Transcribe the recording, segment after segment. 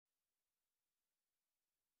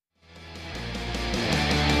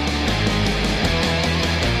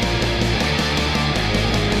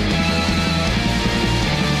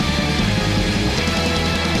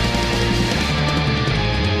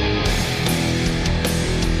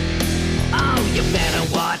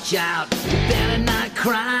watch out. You better not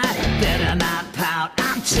cry, better not pout.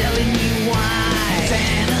 I'm telling you why.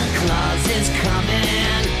 Santa Claus is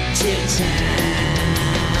coming to town.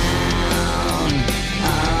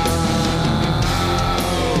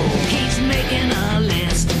 Oh, he's making a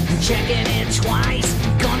list, checking it twice.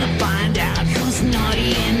 Gonna find out who's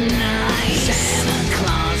naughty and nice. Santa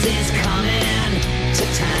Claus is coming to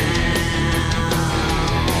town.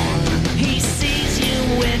 He sees you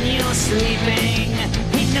when you're sleeping.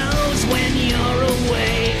 He knows when you're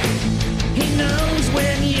awake. He knows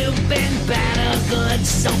when you've been bad or good.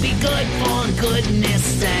 So be good for goodness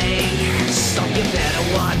sake. So you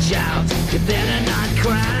better watch out. You better not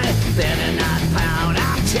cry, better not pout.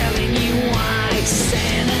 I'm telling you why.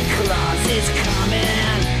 Santa Claus is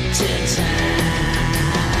coming to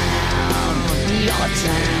town. Your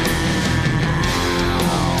town.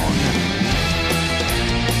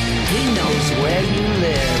 He knows where you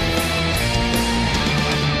live.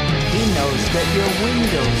 He knows that your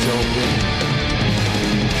window's open.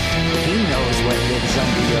 He knows what lives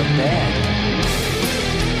under your bed.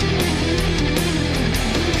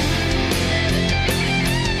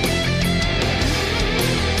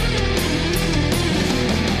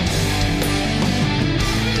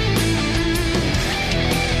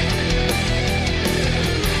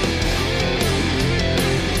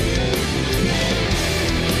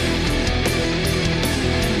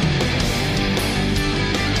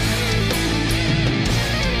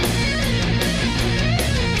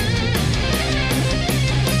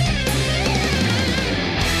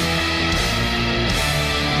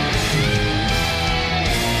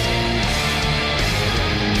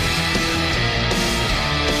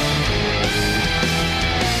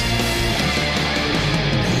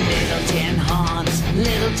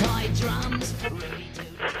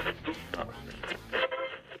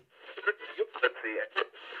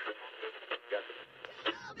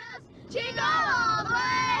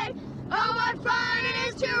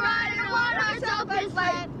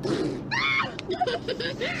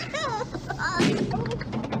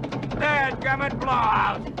 Dadgummit,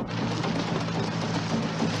 blowout!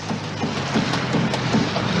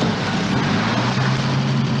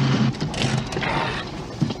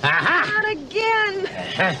 Aha! Not again!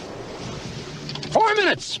 4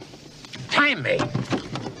 minutes! Time me!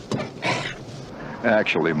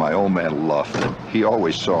 Actually, my old man loved it. He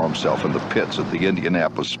always saw himself in the pits at the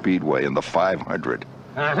Indianapolis Speedway in the 500.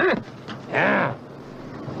 Uh-huh. Yeah.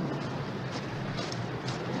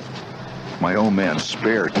 My old man's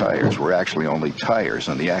spare tires were actually only tires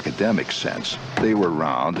in the academic sense. They were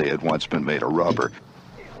round. They had once been made of rubber.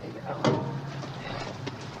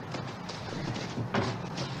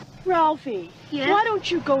 Ralphie, yeah? Why don't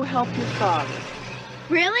you go help your father?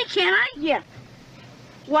 Really? Can I? Yeah.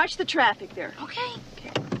 Watch the traffic there. Okay.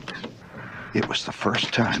 It was the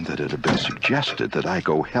first time that it had been suggested that I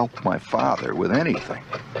go help my father with anything.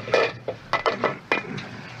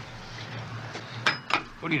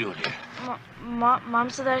 What are you doing here? Mom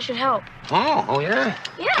said I should help. Oh, yeah?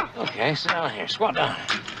 Yeah. Okay, sit down here. Squat down.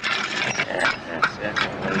 That's it.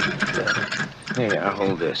 Here, I'll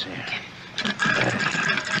hold this here.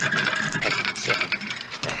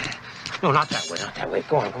 No, not that way, not that way.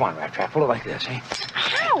 Go on, come on, Rat Trap. Pull it like this, eh?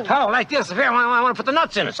 How? Oh, like this. Here, I want to put the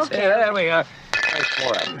nuts in it. Okay. There we go. There's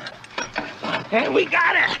 4 of them. And we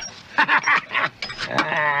got it.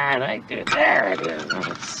 Right there. There it is. I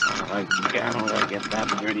gotta get that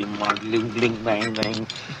dirty mug. Bling, bang, bang.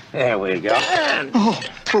 There we go. And... Oh,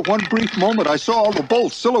 for one brief moment, I saw all the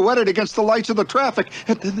bolts silhouetted against the lights of the traffic,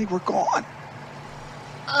 and then they were gone.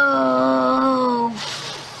 Oh,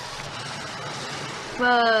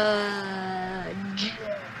 fudge.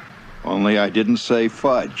 Only I didn't say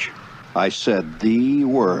fudge. I said the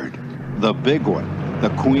word. The big one.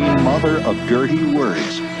 The queen mother of dirty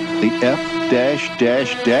words. The F-dash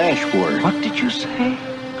word. What did you say?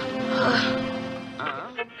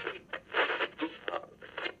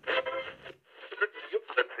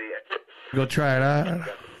 Go try it out.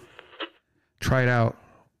 Try it out.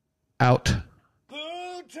 Out.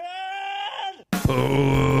 Putin!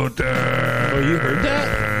 Oh, you heard that?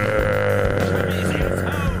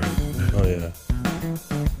 Oh,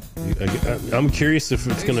 yeah. I'm curious if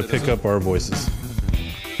it's going to pick up our voices.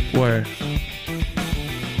 Where?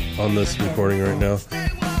 On this recording right now.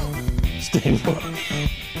 Stay woke.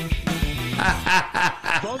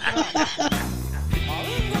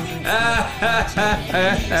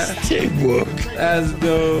 Stay woke. Let's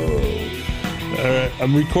go. All right,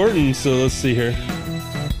 I'm recording, so let's see here.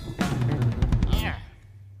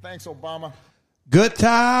 Thanks, Obama. Good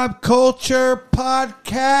Time Culture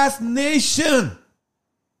Podcast Nation.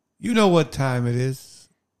 You know what time it is.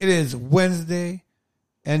 It is Wednesday,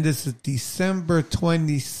 And this is December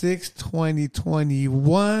 26,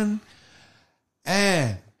 2021.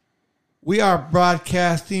 And we are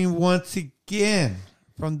broadcasting once again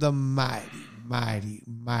from the mighty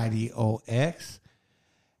OX.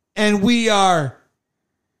 And we are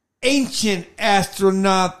ancient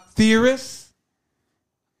astronaut theorists.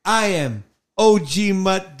 I am OG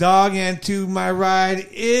Mutt Dog, and to my right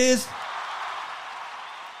is...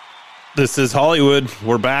 This is Hollywood.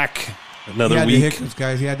 We're back. Another week. He had the hiccups,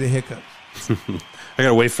 guys. He had the hiccups. I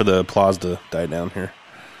gotta wait for the applause to die down here.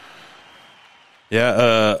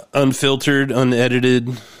 Yeah, unfiltered,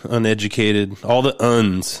 unedited, uneducated, all the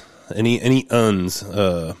uns. Any uns,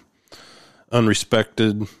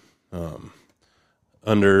 unrespected, underheard,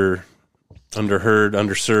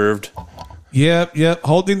 underserved. Yep.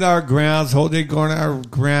 Holding our grounds.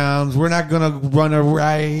 We're not gonna run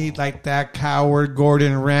away like that coward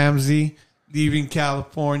Gordon Ramsay, leaving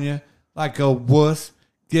California like a wuss,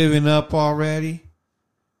 giving up already.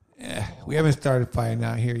 Yeah, we haven't started fighting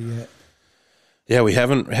out here yet. Yeah, we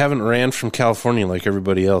haven't ran from California like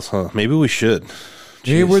everybody else, huh? Maybe we should.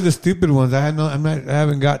 Maybe we're the stupid ones. I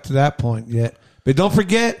haven't got to that point yet. But don't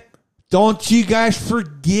you guys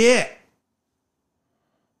forget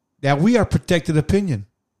that we are protected opinion.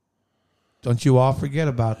 Don't you all forget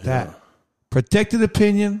about that. Yeah. Protected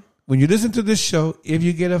opinion. When you listen to this show, if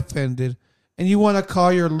you get offended and you want to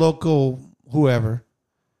call your local whoever,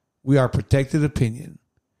 we are protected opinion.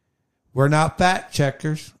 We're not fact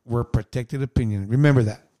checkers. We're protected opinion. Remember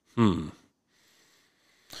that.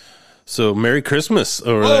 So Merry Christmas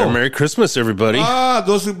over there. Merry Christmas, everybody.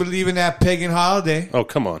 Those who believe in that pagan holiday. Oh,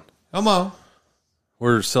 come on. Come on.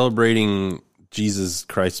 We're celebrating Jesus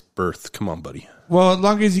Christ's birth. Come on, buddy. Well, as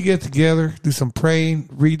long as you get together, do some praying,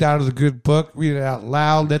 read out of the good book, read it out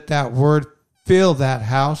loud, let that word fill that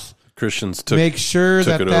house. Christians make sure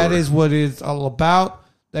that is what it's all about,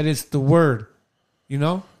 that it's the word, you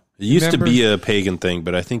know? It used to be a pagan thing,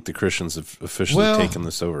 but I think the Christians have officially taken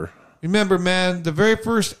this over. Remember, man, the very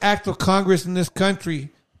first act of Congress in this country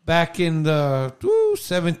back in the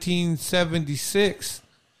 1776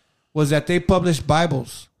 was that they published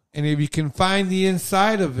Bibles. And if you can find the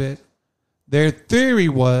inside of it, their theory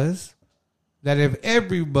was that if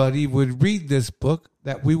everybody would read this book,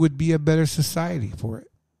 that we would be a better society for it.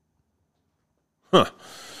 Huh.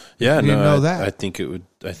 Yeah, you didn't know that. I think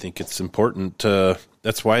it's important.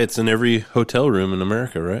 That's why it's in every hotel room in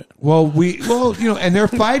America, right? Well, and they're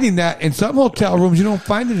fighting that. In some hotel rooms, you don't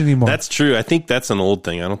find it anymore. That's true. I think that's an old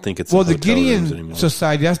thing. I don't think it's the Gideon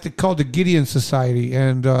Society. That's called the Gideon Society,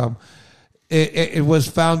 and it was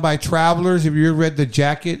found by travelers. If you read the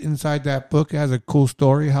jacket inside that book, it has a cool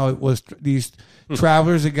story how it was these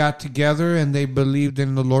travelers that got together and they believed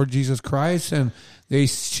in the Lord Jesus Christ, and they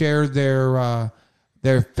shared their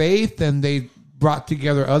faith, and they brought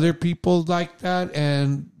together other people like that,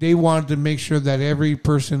 and they wanted to make sure that every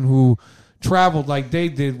person who traveled like they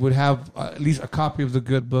did would have at least a copy of the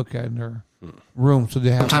good book in their room. So they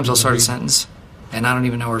have. Sometimes I'll start a sentence, and I don't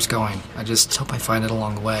even know where it's going. I just hope I find it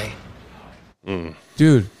along the way.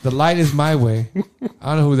 Dude, the light is my way.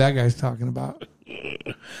 I don't know who that guy's talking about.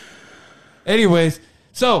 Anyways,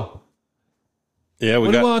 so yeah,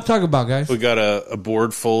 what do you want to talk about, guys? We got a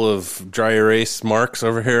board full of dry erase marks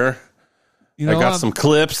over here. I got some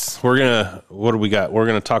clips. What do we got? We're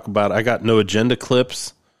going to talk about, I got No Agenda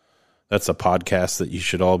clips. That's a podcast that you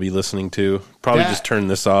should all be listening to. Probably just turn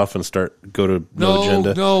this off and go to No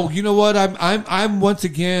Agenda. No, you know what? I'm once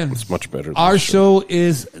again. It's much better. Our show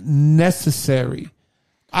is necessary.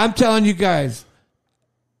 I'm telling you guys,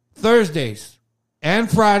 Thursdays and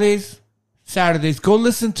Fridays, Saturdays, go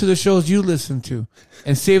listen to the shows you listen to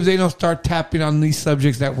and see if they don't start tapping on these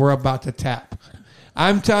subjects that we're about to tap.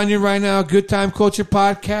 I'm telling you right now, Good Time Culture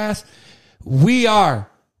Podcast, we are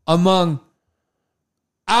among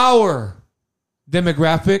our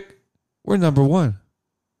demographic. We're number one.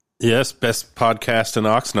 Yes, best podcast in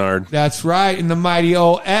Oxnard. That's right, in the mighty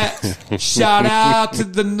OX. Shout out to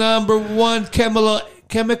the number one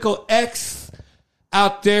Chemical X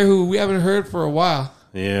out there who we haven't heard for a while.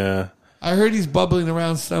 Yeah. I heard he's bubbling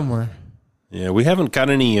around somewhere. Yeah, we haven't got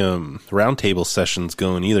any roundtable sessions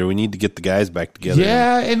going either. We need to get the guys back together.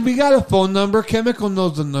 Yeah, and we got a phone number. Chemical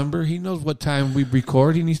knows the number. He knows what time we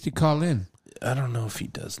record. He needs to call in. I don't know if he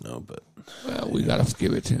does know, but... Well, we got to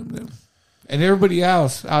give it to him then. And everybody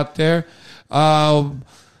else out there.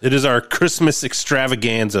 It is our Christmas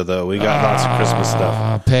extravaganza, though. We got lots of Christmas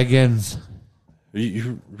stuff. Pagans.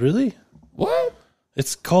 You really? What?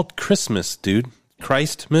 It's called Christmas, dude.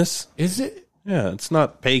 Christmas. Is it? Yeah, it's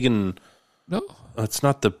not pagan... No. It's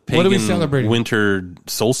not the pagan what are we celebrating? Winter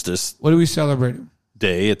solstice. What are we celebrating?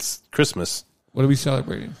 Day. It's Christmas. What are we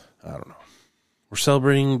celebrating? I don't know. We're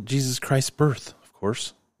celebrating Jesus Christ's birth, of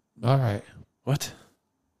course. All right. What?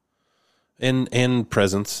 And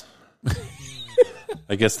presents.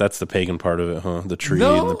 I guess that's the pagan part of it, huh? The tree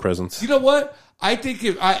and the presents. You know what? I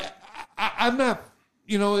think I'm not.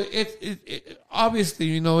 You know, it obviously,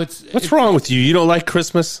 you know, What's wrong with you? You don't like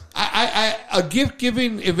Christmas? A gift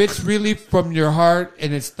giving, if it's really from your heart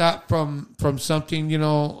and it's not from something, you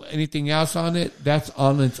know, anything else on it, that's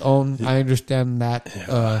on its own. I understand that.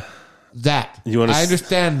 I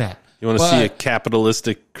understand that. You want to see a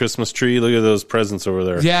capitalistic Christmas tree? Look at those presents over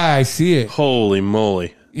there. Yeah, I see it. Holy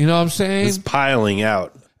moly. You know what I'm saying? It's piling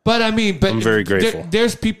out. But I mean, I'm very grateful.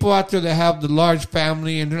 There's people out there that have the large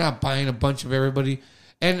family and they're not buying a bunch of everybody.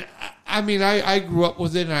 And I mean, I grew up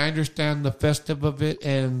with it, and I understand the festive of it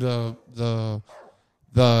and the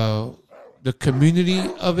community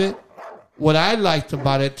of it. What I liked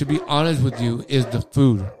about it, to be honest with you, is the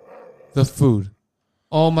food. The food.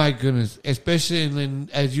 Oh my goodness! Especially in,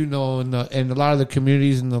 as you know, in a lot of the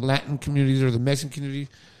communities, in the Latin communities or the Mexican communities,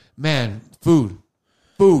 man, food.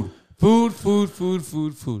 Yeah,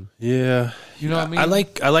 you know what I mean. I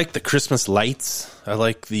like the Christmas lights. I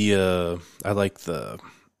like the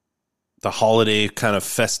holiday kind of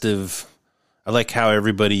festive. I like how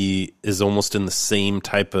everybody is almost in the same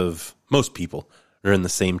type of. Most people are in the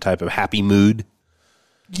same type of happy mood.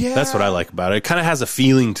 Yeah, that's what I like about it. It kind of has a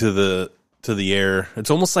feeling to the air. It's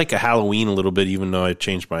almost like a Halloween a little bit, even though I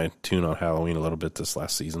changed my tune on Halloween a little bit this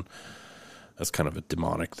last season. That's kind of a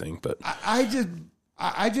demonic thing, but I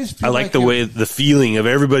just feel like the way the feeling of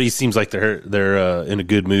everybody seems like they're in a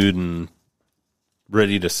good mood and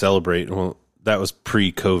ready to celebrate. Well, that was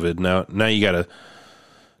pre-COVID. Now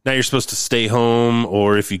you're supposed to stay home,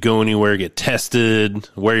 or if you go anywhere, get tested,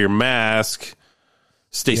 wear your mask,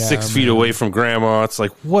 stay 6 feet away from grandma. It's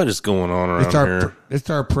like, what is going on around here? Let's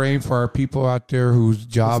start praying for our people out there whose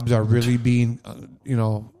jobs are really being,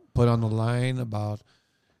 put on the line. About,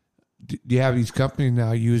 do you have these companies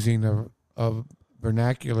now using a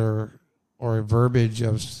vernacular or a verbiage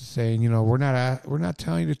of saying, we're not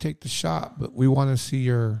telling you to take the shot, but we want to see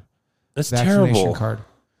your vaccination terrible. card.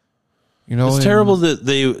 It's terrible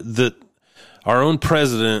that our own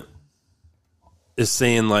president is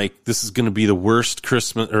saying, like, this is going to be the worst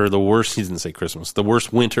Christmas, or the worst, he didn't say Christmas, the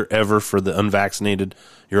worst winter ever for the unvaccinated.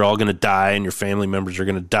 You're all going to die, and your family members are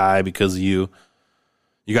going to die because of you.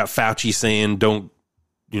 You got Fauci saying, don't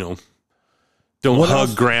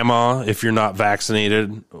hug grandma if you're not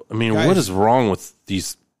vaccinated. I mean, guys, what is wrong with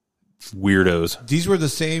these weirdos? These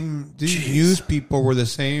news people were the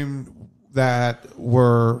same that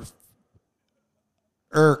were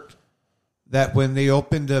irked that when they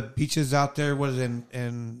opened the beaches out there,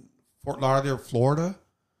 in Fort Lauderdale, Florida,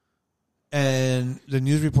 and the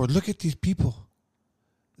news report, look at these people.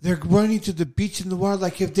 They're running to the beach in the water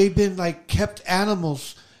like if they've been like kept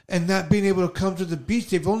animals and not being able to come to the beach.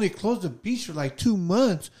 They've only closed the beach for like 2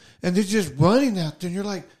 months, and they're just running out there. And you're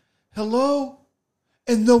like, hello?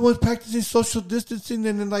 And no one's practicing social distancing.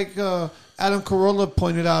 And then like Adam Carolla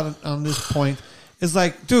pointed out on this point, it's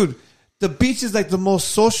like, dude, the beach is like the most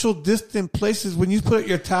social distant places. When you put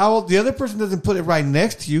your towel, the other person doesn't put it right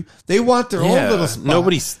next to you. They want their own little spot. No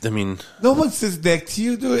one sits next to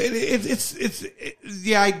you, dude. It's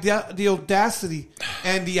the idea, the audacity,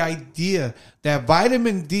 and the idea that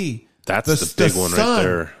vitamin D. That's the big one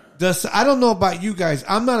right there. I don't know about you guys.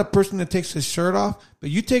 I'm not a person that takes his shirt off,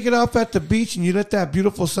 but you take it off at the beach and you let that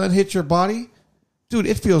beautiful sun hit your body. Dude,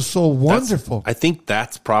 it feels so wonderful. I think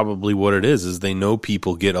that's probably what it is they know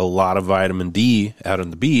people get a lot of vitamin D out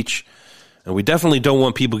on the beach, and we definitely don't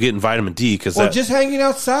want people getting vitamin D or just hanging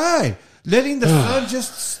outside, letting the sun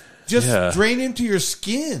just drain into your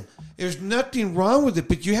skin. There's nothing wrong with it,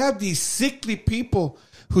 but you have these sickly people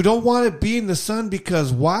who don't want to be in the sun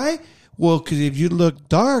because why? Well, because if you look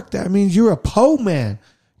dark, that means you're a po man.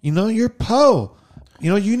 You're po.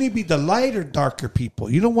 You need to be the lighter, darker people.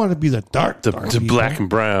 You don't want to be the dark the black and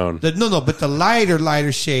brown. But the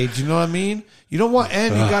lighter shades. You know what I mean? You don't want,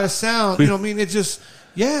 and you got to sound. You know what I mean? It's just,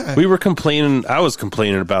 yeah. We were complaining. I was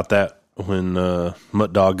complaining about that when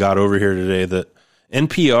Mutt Dog got over here today. That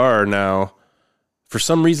NPR now, for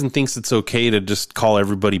some reason, thinks it's okay to just call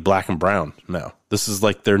everybody black and brown. Now this is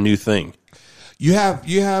like their new thing. You have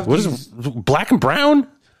what is it, black and brown?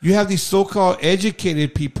 You have these so-called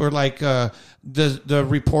educated people like the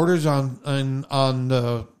reporters on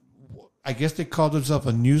the, I guess they call themselves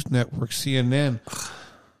a news network, CNN.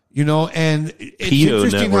 And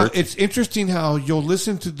it's interesting how you'll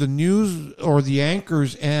listen to the news or the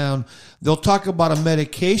anchors and they'll talk about a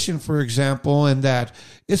medication, for example, and that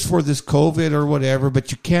it's for this COVID or whatever,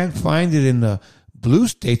 but you can't find it in the blue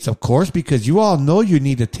states, of course, because you all know you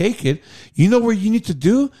need to take it. You know where you need to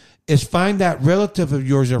do is find that relative of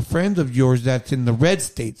yours or friend of yours that's in the red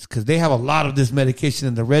states, because they have a lot of this medication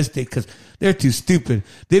in the red state because they're too stupid.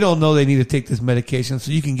 They don't know they need to take this medication,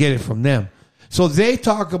 so you can get it from them. So they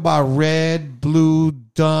talk about red, blue,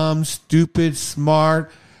 dumb, stupid,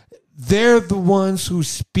 smart. They're the ones who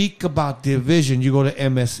speak about division. You go to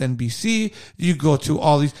MSNBC, you go to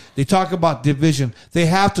all these, they talk about division. They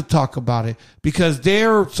have to talk about it because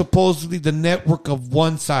they're supposedly the network of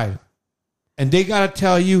one side. And they got to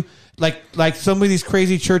tell you, like some of these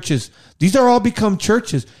crazy churches, these are all become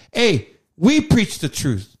churches. Hey, we preach the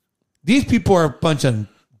truth. These people are a bunch of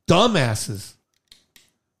dumbasses.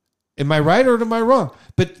 Am I right or am I wrong?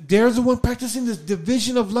 But they're the one practicing this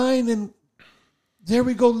division of lying, and there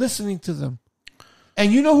we go listening to them.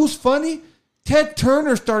 And you know who's funny? Ted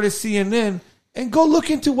Turner started CNN, and go look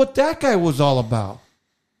into what that guy was all about.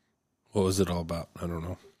 What was it all about? I don't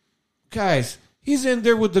know. Guys, he's in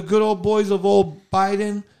there with the good old boys of old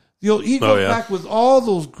Biden. He goes back with all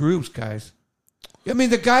those groups, guys. I mean,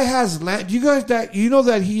 the guy has land. You know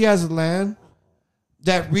that he has land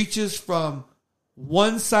that reaches from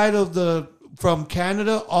one side from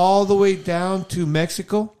Canada all the way down to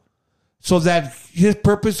Mexico, so that his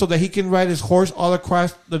purpose, so that he can ride his horse all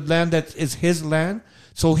across the land that is his land.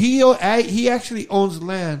 So he actually owns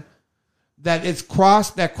land that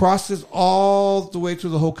crosses all the way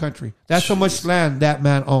through the whole country. That's how much land that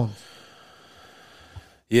man owns.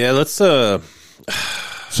 Yeah, let's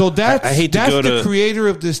So that's the creator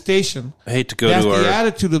of this station. I hate to go that's to the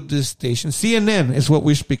attitude of this station. CNN is what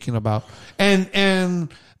we're speaking about, and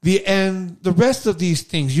the rest of these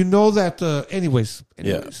things. You know that. Anyways.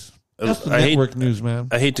 Yeah. That's the network news, man.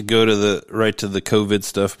 I hate to go to the COVID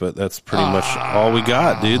stuff, but that's pretty much all we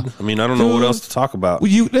got, dude. I mean, I don't know what else to talk about.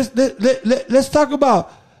 Let's talk about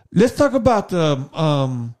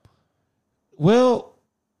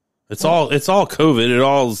it's all COVID. It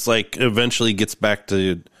all is like eventually gets back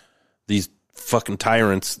to these fucking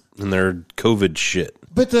tyrants and their COVID shit.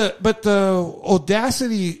 But the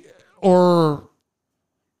audacity or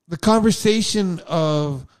the conversation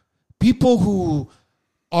of people who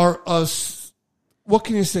are what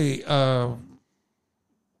can you say? Of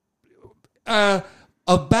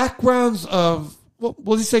backgrounds of what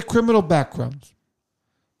will you say? Criminal backgrounds.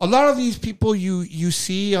 A lot of these people you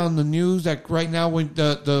see on the news, like right now, when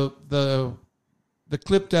the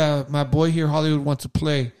clip that my boy here Hollywood wants to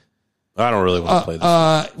play. I don't really want to play this.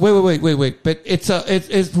 Wait. But it's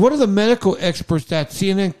one of the medical experts that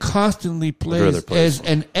CNN constantly plays as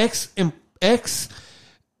an ex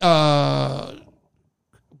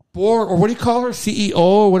board, or what do you call her? CEO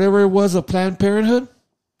or whatever it was of Planned Parenthood.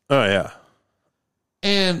 Oh, yeah.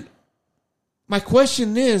 And my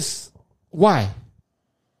question is, why?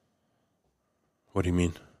 What do you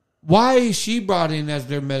mean? Why is she brought in as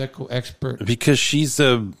their medical expert? Because she's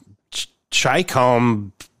a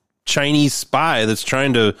Chi-Com Chinese spy that's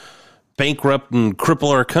trying to bankrupt and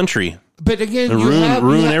cripple our country. But again,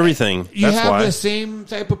 ruin everything. You have the same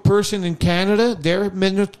type of person in Canada, their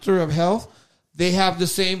Minister of Health. They have the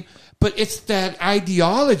same, but it's that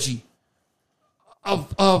ideology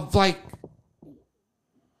of like,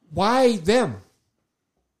 why them?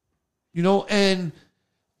 You know, and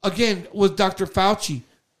again, with Dr. Fauci,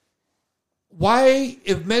 why,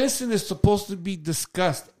 if medicine is supposed to be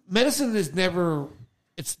discussed, medicine is never,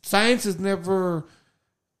 science is never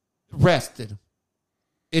rested.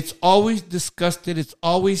 It's always discussed. It's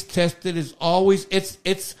always tested.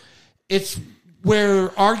 It's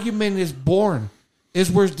where argument is born, is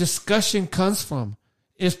where discussion comes from.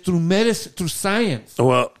 It's through medicine, through science.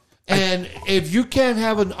 Well, and if you can't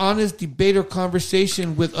have an honest debate or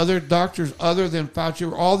conversation with other doctors other than Fauci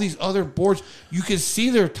or all these other boards, you can see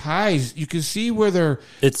their ties. You can see where their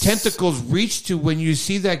tentacles reach to when you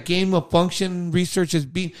see that gain of function research is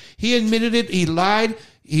being. He admitted it. He lied.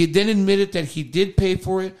 He then admitted that he did pay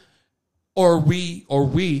for it, or we.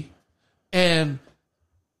 And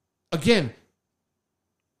again,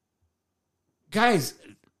 guys.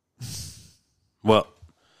 Well,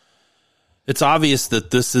 it's obvious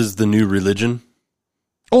that this is the new religion.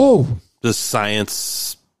 Oh. The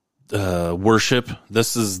science worship.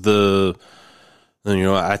 This is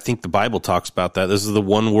I think the Bible talks about that. This is the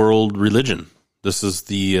one world religion. This is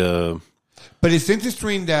the... but it's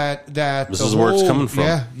interesting that this is where it's coming from.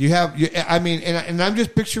 Yeah, I mean, and I'm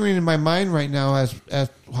just picturing in my mind right now as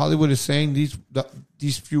Hollywood is saying these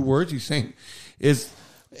few words he's saying is...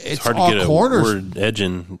 It's hard to get corners. A word edge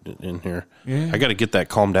in here. Yeah. I got to get that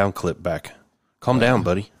calm down clip back. Calm down,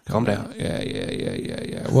 buddy. Calm down.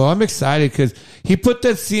 Yeah. Well, I'm excited because he put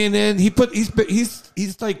that CNN.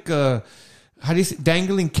 He's like how do you say,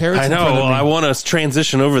 dangling carrots? I know. Well, I want to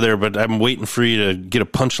transition over there, but I'm waiting for you to get a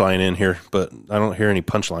punchline in here. But I don't hear any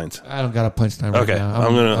punchlines. I don't got a punchline right now. Okay,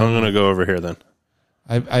 I'm gonna go over here then.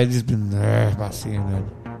 I just been there about seeing that.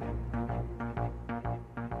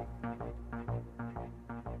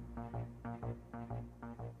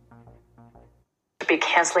 Be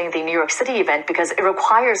canceling the New York City event because it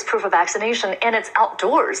requires proof of vaccination and it's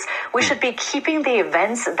outdoors. We should be keeping the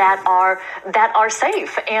events that are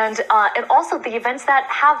safe and also the events that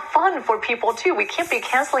have fun for people too. We can't be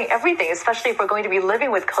canceling everything, especially if we're going to be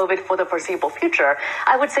living with COVID for the foreseeable future.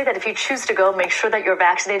 I would say that if you choose to go, make sure that you're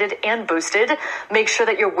vaccinated and boosted. Make sure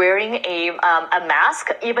that you're wearing a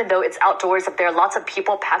mask, even though it's outdoors. If there are lots of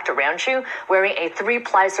people packed around you wearing a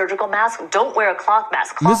 3-ply surgical mask, don't wear a cloth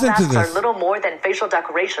mask. Cloth masks are little more than facial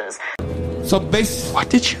decorations. So what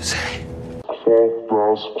did you say? Cloth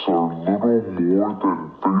masks are little more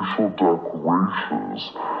than facial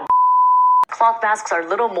decorations. Cloth masks are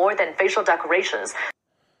little more than facial decorations.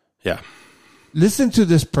 Yeah. Listen to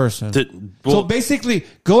this person. So basically,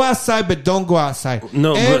 go outside, but don't go outside.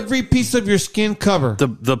 No, every piece of your skin cover.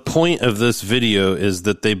 The point of this video is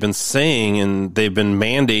that they've been saying and they've been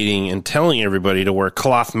mandating and telling everybody to wear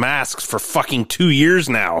cloth masks for fucking 2 years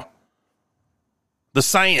now. The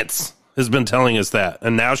science has been telling us that.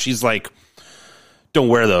 And now she's like, don't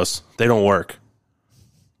wear those. They don't work.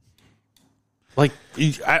 Like,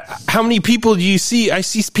 how many people do you see? I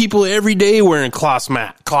see people every day wearing cloth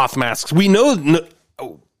masks. We know,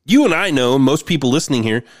 you and I know, most people listening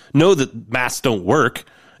here know that masks don't work.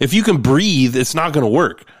 If you can breathe, it's not going to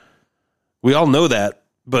work. We all know that.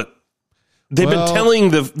 But they've been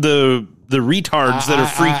telling the retards that are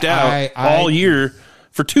freaked out all year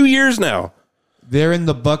for 2 years now. They're in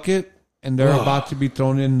the bucket, and they're about to be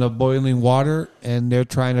thrown in the boiling water, and they're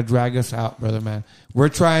trying to drag us out, brother man. We're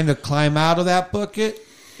trying to climb out of that bucket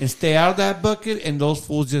and stay out of that bucket, and those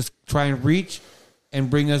fools just try and reach and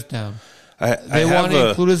bring us down. They want to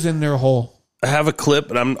include us in their hole. I have a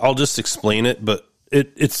clip, and I'll just explain it, but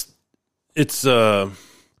it's to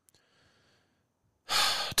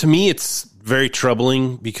me, it's very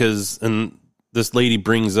troubling because, and this lady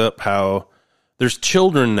brings up how there's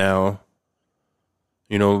children now.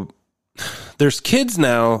 You know, there's kids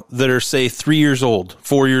now that are, say, 3 years old,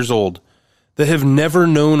 4 years old, that have never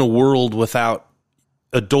known a world without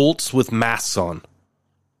adults with masks on.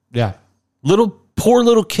 Yeah. Poor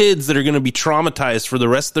little kids that are going to be traumatized for the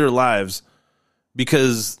rest of their lives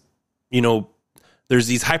because, you know, there's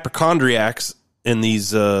these hypochondriacs and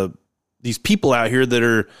these people out here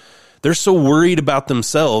that they're so worried about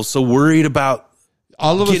themselves, so worried about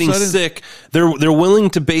all of getting sick, they're willing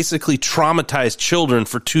to basically traumatize children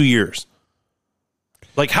for 2 years.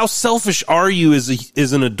 Like, how selfish are you as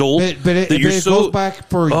an adult? But it goes back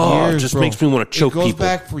for years. It just makes me want to choke people. It goes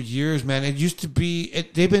back for years, man. It used to be.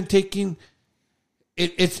 They've been taking.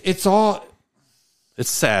 It's all. It's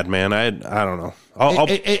sad, man. I don't know.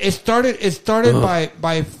 It started. It started by.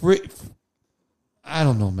 I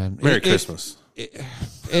don't know, man. Merry Christmas.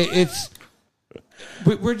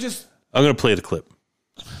 We're just. I'm gonna play the clip.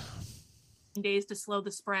 Days to slow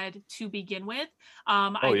the spread to begin with.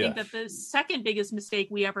 I think that the second biggest mistake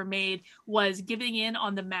we ever made was giving in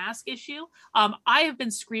on the mask issue. I have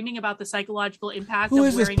been screaming about the psychological impact of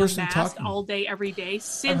wearing a mask all day, every day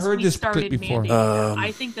since we started mandating.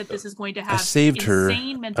 I think that this is going to have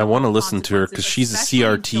insane mental I want to listen to her because she's a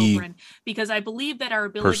CRT. Because I believe that our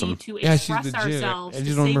ability to express ourselves, to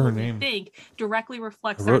say what we think, directly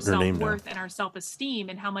reflects our self-worth and our self-esteem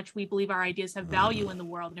and how much we believe our ideas have value in the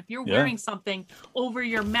world. And if you're wearing something over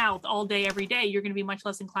your mouth all day, every day, you're going to be much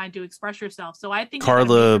less inclined to express yourself. So I think there's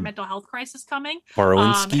a mental health crisis coming,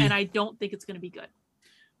 and I don't think it's going to be good.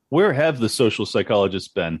 Where have the social psychologists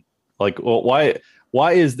been? Like, well,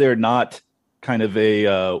 why is there not kind of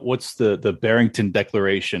a what's the Barrington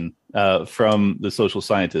Declaration from the social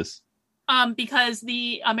scientists? Because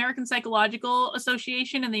the American Psychological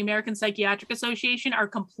Association and the American Psychiatric Association are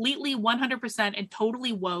completely 100% and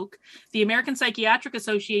totally woke. The American Psychiatric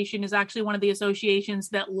Association is actually one of the associations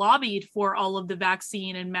that lobbied for all of the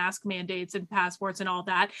vaccine and mask mandates and passports and all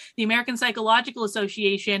that. The American Psychological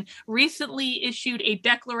Association recently issued a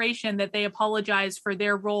declaration that they apologize for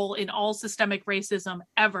their role in all systemic racism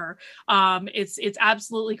ever. It's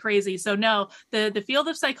absolutely crazy. So no, the field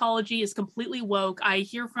of psychology is completely woke. I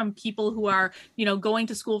hear from people who who are, going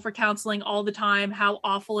to school for counseling all the time, how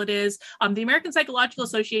awful it is. The American Psychological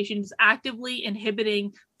Association is actively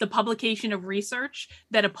inhibiting the publication of research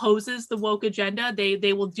that opposes the woke agenda.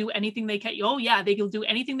 They will do anything they can. Oh yeah, they will do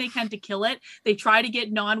anything they can to kill it. They try to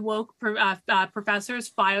get non-woke professors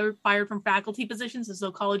fired from faculty positions, as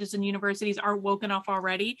though colleges and universities aren't woke enough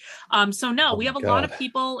already. We have a lot of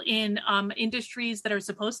people in industries that are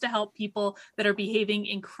supposed to help people that are behaving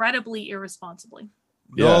incredibly irresponsibly.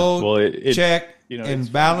 Check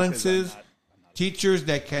and balances, teachers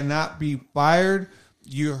that cannot be fired.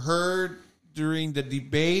 You heard during the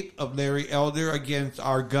debate of Larry Elder against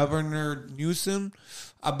our Governor Newsom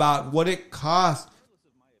about what it costs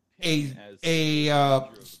a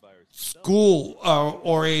school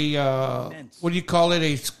or a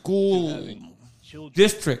a school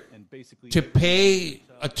district to pay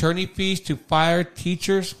attorney fees to fire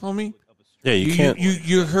teachers, homie. Yeah, you can't.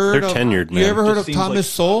 You heard they're tenured, man. You ever heard of Thomas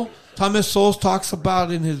Sowell? Thomas Sowell talks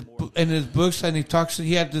about in his books, and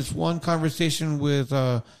he had this one conversation with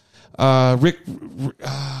Rick,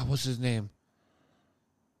 what's his name?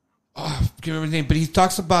 I can't remember his name, but he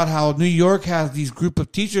talks about how New York has these group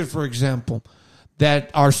of teachers, for example, that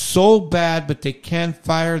are so bad, but they can't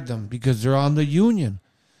fire them because they're on the union.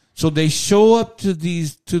 So they show up to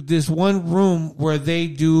this one room where they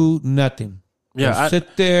do nothing. Yeah,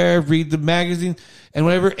 sit there, read the magazine and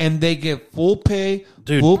whatever, and they get full pay,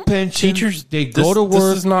 full pension. Teachers, they go to work.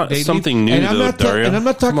 This is not something new, Dario. And I'm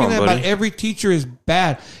not talking about buddy. every teacher is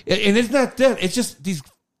bad, and it's not that. It's just these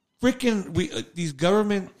these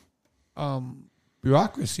government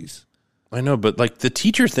bureaucracies. I know, but like the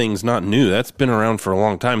teacher thing's not new. That's been around for a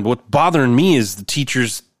long time. What's bothering me is the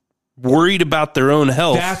teachers worried about their own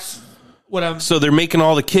health. That's what So they're making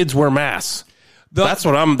all the kids wear masks. That's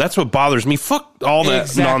what bothers me. Fuck all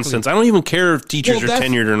that nonsense. I don't even care if teachers are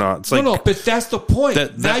tenured or not. It's but that's the point.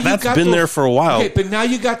 That's been there for a while. Okay, but now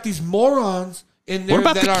you got these morons in there.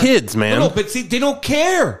 What about the kids, man? No, but see, they don't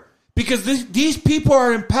care because these people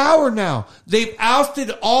are in power now. They've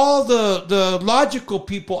ousted all the logical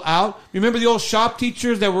people out. Remember the old shop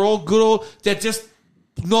teachers that were that just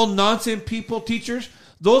no nonsense teachers?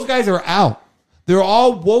 Those guys are out. They're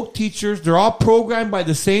all woke teachers. They're all programmed by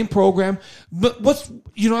the same program. But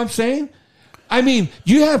you know what I'm saying? I mean,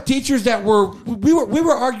 you have teachers that we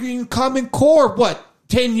were arguing Common Core,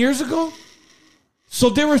 10 years ago? So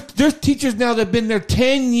there's teachers now that have been there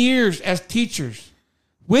 10 years as teachers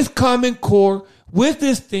with Common Core, with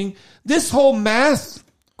this thing, this whole math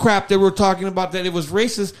crap that we're talking about, that it was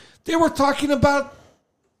racist. They were talking about,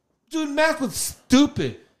 dude, math was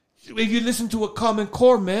stupid. If you listen to a Common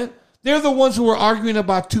Core, man. They're the ones who were arguing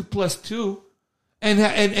about 2 + 2 and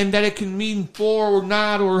that it can mean 4 or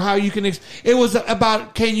not, or how you can. It was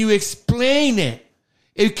about, can you explain it?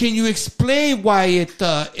 Can you explain why it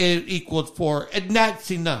equals 4? And that's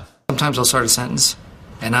enough. Sometimes I'll start a sentence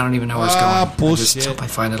and I don't even know where it's going. Bullshit. I just hope I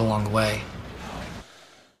find it along the way.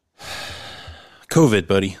 COVID,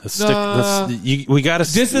 buddy. We got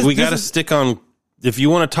to stick on. If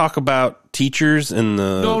you want to talk about teachers and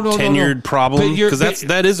the tenured problem, because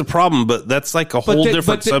that is a problem, but that's like a whole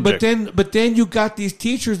different subject. But then you got these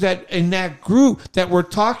teachers that in that group that we're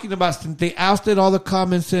talking about, they ousted all the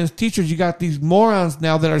common sense teachers. You got these morons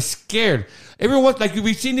now that are scared. Everyone's like,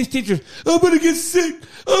 we've seen these teachers. I'm gonna get sick.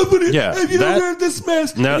 If you don't wear this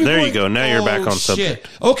mask. Now there you go. Now you're back on subject.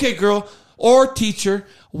 Okay, girl or teacher,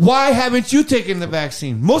 why haven't you taken the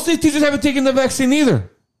vaccine? Most of these teachers haven't taken the vaccine either.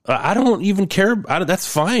 I don't even care.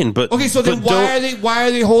 That's fine, but okay. So then, why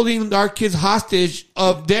are they holding our kids hostage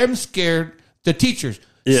of them scared? The teachers,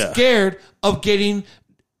 scared of getting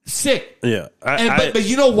sick. Yeah, but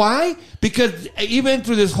you know why? Because even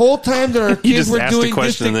through this whole time that our kids were doing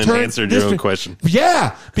this, and then answered your own question.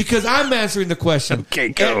 Yeah, because I'm answering the question. Okay,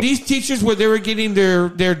 go. And these teachers, where they were getting their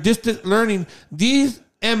distant learning, these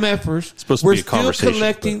MFers were still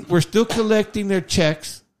collecting. We're still collecting their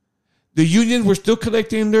checks. The unions were still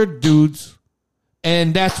collecting their dues,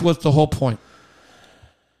 and that's what's the whole point.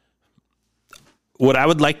 What I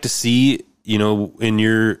would like to see, in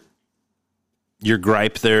your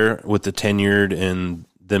gripe there with the tenured and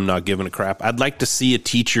them not giving a crap, I'd like to see a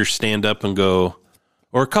teacher stand up and go,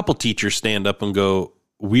 or a couple teachers stand up and go,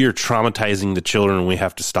 we are traumatizing the children and we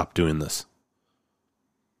have to stop doing this.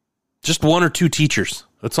 Just 1 or 2 teachers.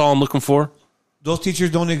 That's all I'm looking for. Those teachers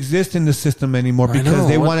don't exist in the system anymore because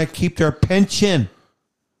they want to keep their pension.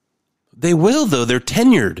 They will, though. They're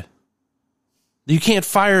tenured. You can't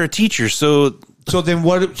fire a teacher, so then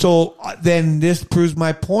what? So then this proves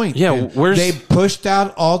my point. Yeah, they pushed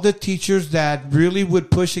out all the teachers that really would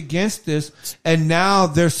push against this, and now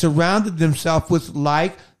they're surrounded themselves with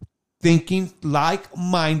thinking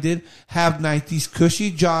like-minded, have these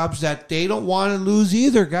cushy jobs that they don't want to lose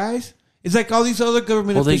either, guys. It's like all these other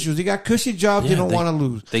government officials. They got cushy jobs they don't want to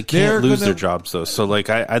lose. They can't lose their jobs, though. So,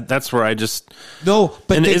 like, I that's where I just... No,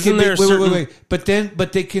 but and they isn't can there wait. But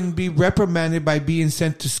they can be reprimanded by being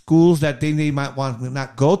sent to schools that they might want to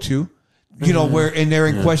not go to. You know, where they're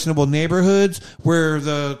in questionable neighborhoods, where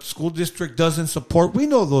the school district doesn't support. We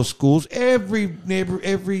know those schools. Every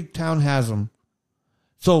town has them.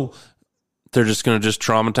 So... They're just going to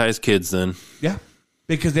traumatize kids then. Yeah,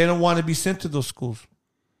 because they don't want to be sent to those schools.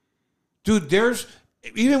 Dude,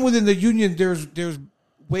 even within the union, there's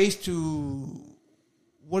ways to,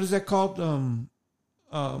 what is that called?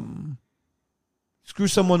 Screw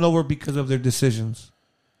someone over because of their decisions.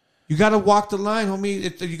 You got to walk the line,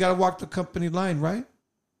 homie. You got to walk the company line, right?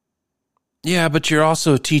 Yeah, but you're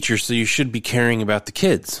also a teacher, so you should be caring about the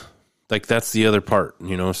kids. Like, that's the other part,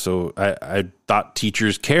 you know? So I thought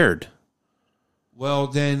teachers cared. Well,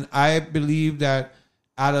 then I believe that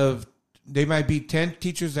they might be 10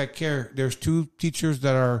 teachers that care. There's 2 teachers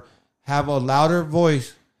that have a louder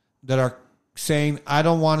voice that are saying, I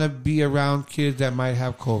don't want to be around kids that might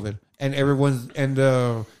have COVID. And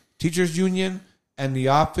the teachers union and the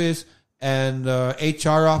office and the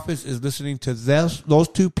HR office is listening to those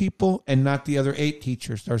 2 people and not the other 8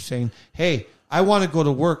 teachers. They're saying, hey, I want to go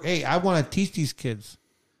to work. Hey, I want to teach these kids.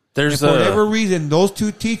 For whatever reason, those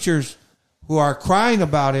 2 teachers who are crying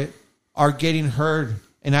about it are getting heard.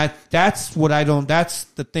 And that's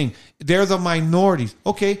the thing. They're the minorities.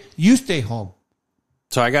 Okay, you stay home.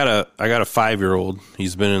 So I got a 5-year-old.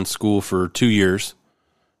 He's been in school for 2 years.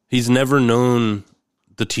 He's never known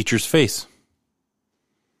the teacher's face.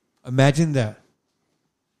 Imagine that.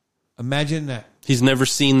 He's never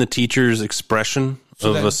seen the teacher's expression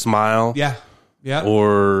of a smile. Yeah. Yeah.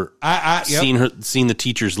 Or seen the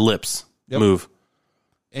teacher's lips move.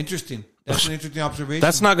 Interesting. That's an interesting observation.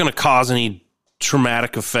 That's not going to cause any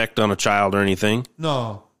traumatic effect on a child or anything.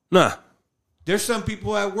 No. Nah. There's some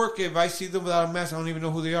people at work, if I see them without a mask, I don't even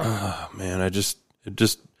know who they are. Oh, man, it just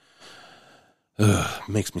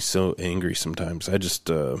makes me so angry sometimes. I just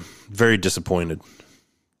very disappointed.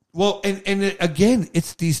 Well, and again,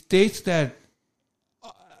 it's these states that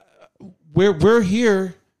we're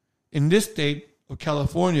here in this state of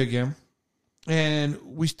California again, and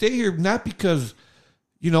we stay here not because,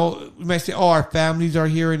 you know, we might say, oh, our families are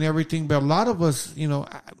here and everything, but a lot of us, you know,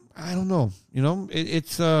 I don't know, you know,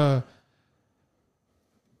 it's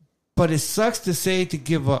but it sucks to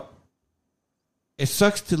give up. It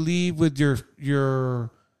sucks to leave with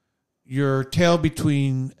your tail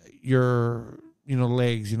between your, you know,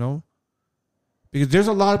 legs, you know, because there's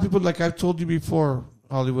a lot of people, like I've told you before,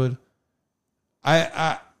 Hollywood.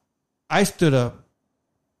 I stood up,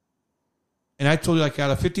 and I told you, like,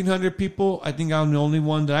 out of 1,500 people, I think I'm the only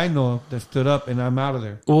one that I know of that stood up, and I'm out of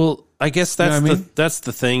there. Well, I guess that's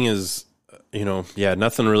the thing is, you know, yeah,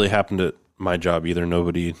 nothing really happened at my job either.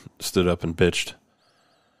 Nobody stood up and bitched.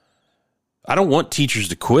 I don't want teachers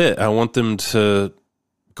to quit. I want them to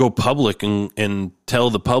go public and tell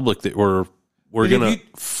the public that we're going to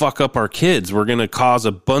fuck up our kids. We're going to cause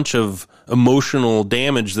a bunch of emotional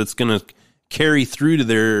damage that's going to carry through to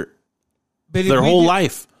their whole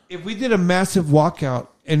life. If we did a massive walkout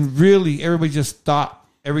and really everybody just stopped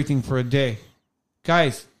everything for a day,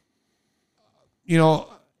 guys, you know,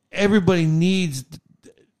 everybody needs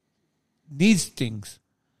things.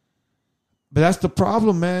 But that's the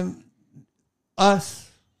problem, man.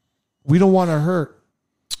 We don't want to hurt.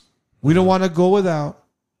 We don't want to go without.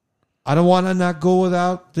 I don't want to not go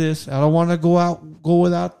without this. I don't want to go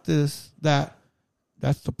without this, that.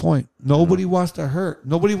 That's the point. Nobody wants to hurt.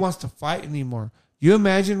 Nobody wants to fight anymore. You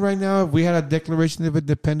imagine right now if we had a Declaration of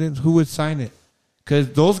Independence, who would sign it?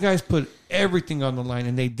 Because those guys put everything on the line,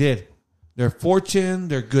 and they did. Their fortune,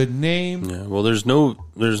 their good name. Yeah. Well, there's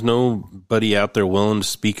nobody out there willing to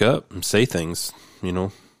speak up and say things. You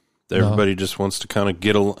know, everybody just wants to kind of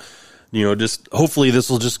just hopefully this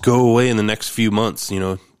will just go away in the next few months. You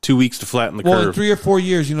know, 2 weeks to flatten the curve. Well, in 3 or 4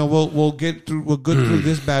 years, you know, we'll get through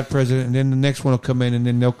this bad president, and then the next one will come in, and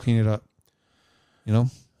then they'll clean it up. You know.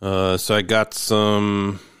 So I got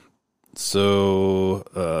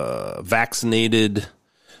vaccinated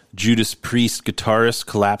Judas Priest guitarist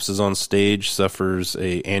collapses on stage, suffers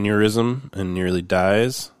a aneurysm, and nearly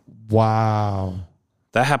dies. Wow.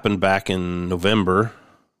 That happened back in November.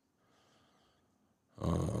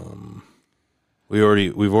 We've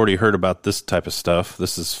already heard about this type of stuff.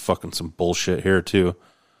 This is fucking some bullshit here too.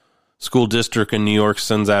 School district in New York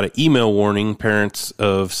sends out an email warning parents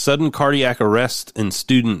of sudden cardiac arrest in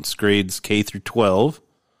students grades K through 12.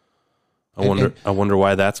 I wonder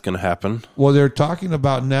why that's going to happen. Well, they're talking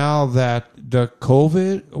about now that the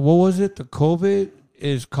COVID, what was it? The COVID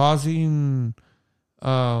is causing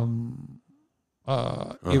erratic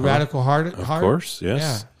heart. Of course,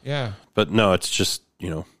 yes. Yeah. But no, it's just,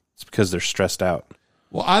 it's because they're stressed out.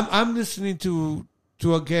 Well, I'm listening to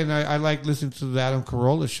again, I like listening to the Adam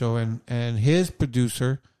Carolla show, and his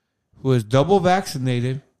producer, who is double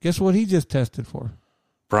vaccinated, guess what he just tested for?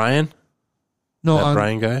 Brian? No, that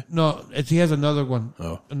Brian guy? No, he has another one.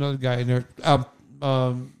 Oh. Another guy in there.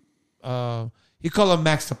 He called him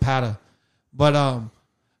Max Zapata. But,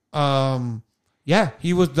 yeah,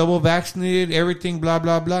 he was double vaccinated, everything, blah,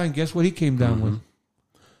 blah, blah. And guess what he came down with?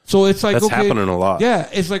 So it's like, that's happening a lot. Yeah,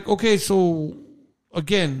 it's like, okay, so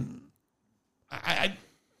again,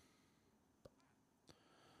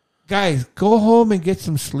 guys, go home and get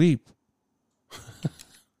some sleep.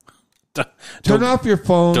 Turn off your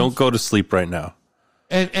phone. Don't go to sleep right now.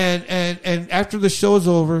 And after the show's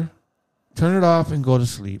over, turn it off and go to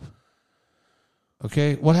sleep.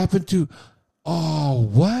 Okay? What happened to... Oh,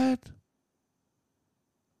 what?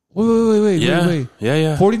 Wait.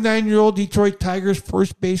 Yeah. 49-year-old Detroit Tigers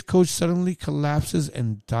first base coach suddenly collapses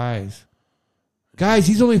and dies. Guys,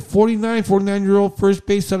 he's only 49-year-old first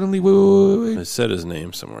base suddenly... Wait. I said his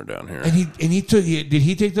name somewhere down here. And he took... Did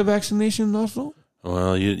he take the vaccination also?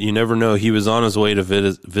 Well, you never know. He was on his way to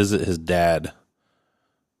visit his dad,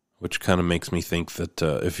 which kind of makes me think that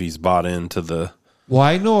if he's bought into the... Well,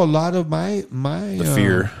 I know a lot of my the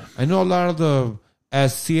fear. I know a lot of the...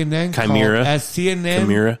 As CNN Chimera. As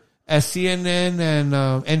CNN and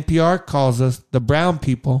NPR calls us, the brown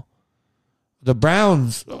people. The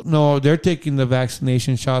Browns, no, they're taking the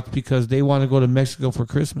vaccination shots because they want to go to Mexico for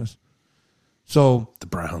Christmas. So the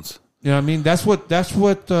Browns. You know what I mean? That's what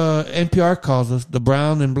NPR calls us, the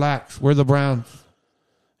brown and blacks. We're the Browns.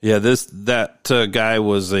 Yeah, that guy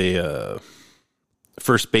was a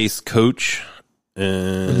first base coach for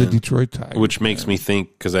the Detroit Tigers, which makes me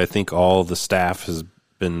think, because I think all the staff has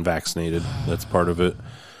been vaccinated. That's part of it.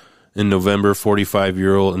 In November,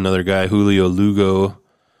 45-year-old another guy, Julio Lugo,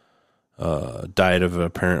 died of an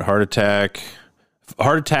apparent heart attack.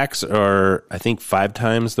 Heart attacks are, I think, 5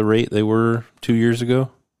 times the rate they were 2 years ago.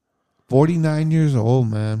 49 years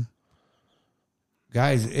old, man.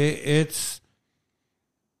 Guys, it's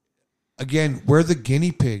again, we're the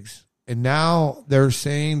guinea pigs. And now they're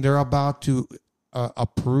saying they're about to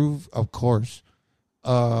approve, of course,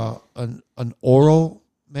 an oral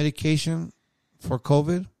medication for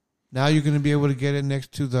COVID. Now you're going to be able to get it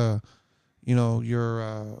next to the,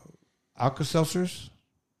 your Alka-Seltzers.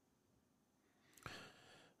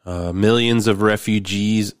 Millions of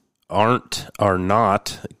refugees are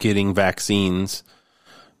not getting vaccines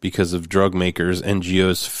because of drug makers.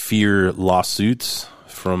 NGOs fear lawsuits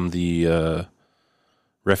from the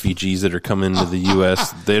refugees that are coming to the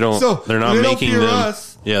U.S. They're not making them.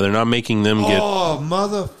 Us. Yeah, they're not making them get. Oh,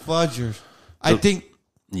 mother fudgers! I think.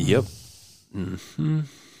 Yep. Mm-hmm.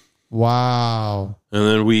 Wow.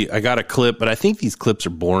 And then I got a clip, but I think these clips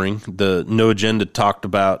are boring. The No Agenda talked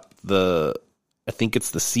about I think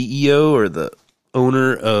it's the CEO or the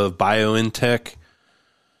owner of BioNTech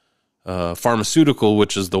Pharmaceutical,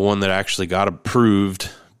 which is the one that actually got approved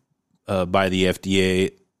by the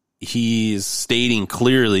FDA. He's stating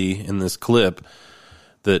clearly in this clip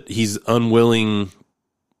that he's unwilling.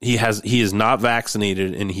 He is not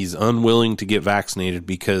vaccinated, and he's unwilling to get vaccinated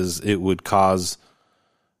because it would cause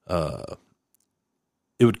him.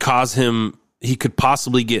 He could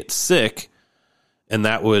possibly get sick, and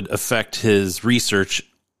that would affect his research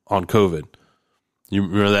on COVID. You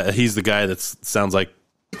remember that? He's the guy that sounds like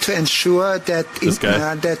to ensure that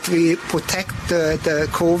that we protect the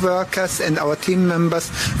co-workers and our team members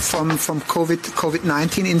from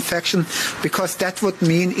COVID-19 infection, because that would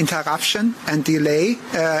mean interruption and delay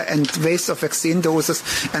and waste of vaccine doses,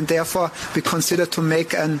 and therefore we consider to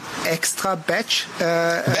make an extra batch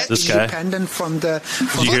independent from the.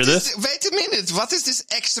 Did you hear this? Wait a minute. What is this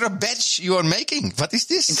extra batch you are making? What is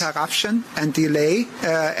this? Interruption and delay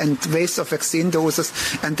and waste of vaccine doses,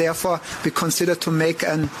 and therefore we consider to make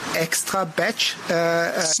an extra batch,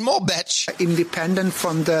 small batch, independent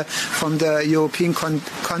from the European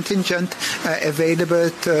contingent,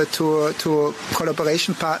 available to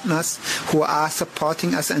collaboration partners who are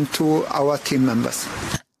supporting us and to our team members.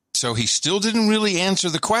 So he still didn't really answer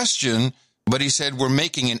the question, but he said we're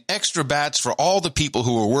making an extra batch for all the people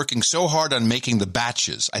who are working so hard on making the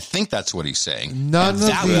batches. I think that's what he's saying. None of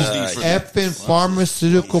these effing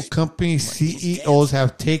pharmaceutical company CEOs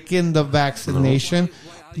have taken the vaccination,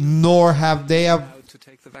 nor have they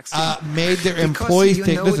made their employees you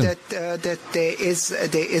take. know Listen, that there is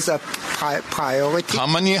a priority. How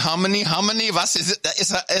many? Was is it?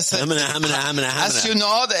 As you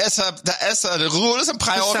know, there is a rule, is a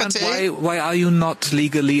priority. Why are you not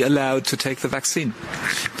legally allowed to take the vaccine?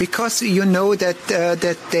 Because you know that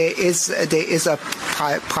there is a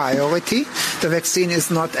priority. The vaccine is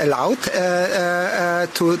not allowed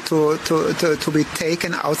to be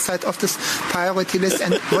taken outside of this priority list.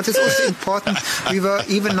 And what is also important, we were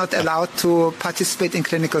even not allowed to participate in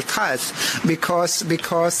clinical trials because by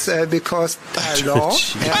law.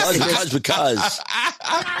 Because.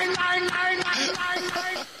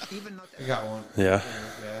 I got one. Yeah.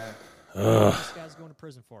 This guy's going to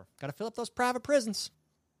prison for. Got to fill up those private prisons.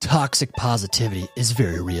 Toxic positivity is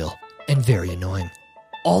very real and very annoying.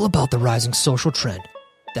 All about the rising social trend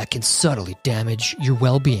that can subtly damage your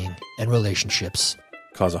well-being and relationships.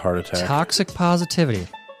 Cause a heart attack. Toxic positivity.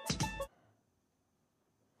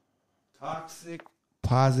 Toxic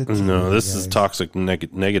positivity. No, this is toxic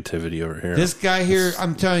negativity over here. This guy here,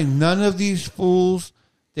 I'm telling you, none of these fools,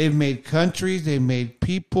 they've made countries, they've made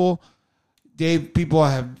people. People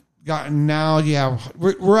have gotten now,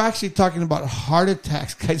 we're actually talking about heart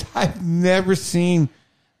attacks, guys. I've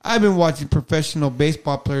been watching professional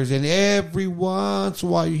baseball players, and every once in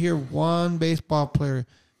a while you hear one baseball player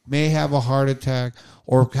may have a heart attack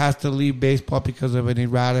or has to leave baseball because of an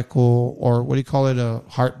erratic or what do you call it, a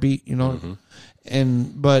heartbeat, you know? Mm-hmm.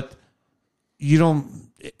 But you don't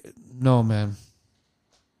know, man.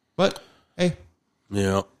 But hey,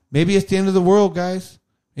 yeah, maybe it's the end of the world, guys.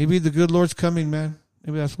 Maybe the good Lord's coming, man.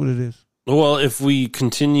 Maybe that's what it is. Well, if we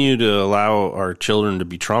continue to allow our children to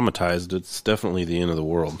be traumatized, it's definitely the end of the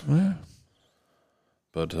world. Yeah.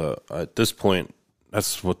 But at this point,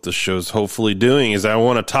 that's what the show's hopefully doing, is I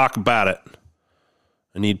want to talk about it.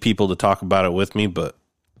 I need people to talk about it with me, but...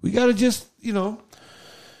 we got to just,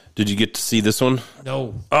 Did you get to see this one?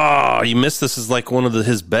 No. Oh, you missed this. Is like one of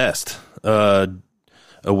his best.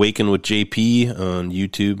 Awaken with JP on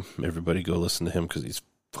YouTube. Everybody go listen to him because he's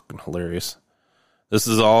fucking hilarious. This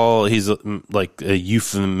is all, he's like a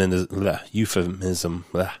euphemism,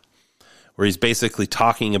 where he's basically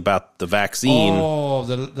talking about the vaccine. Oh,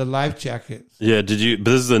 the life jacket. Yeah, but this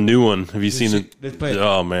is a new one. Have you seen it? Let's play it.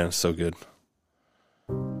 Oh, man, it's so good.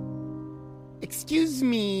 Excuse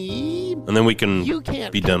me. And then we can you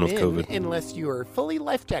can't be done with come in COVID. Unless you are fully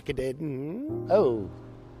life jacketed. Oh,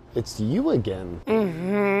 it's you again.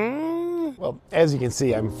 Mm-hmm. Well, as you can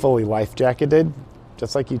see, I'm fully life jacketed,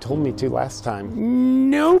 just like you told me to last time.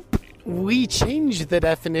 Nope. We changed the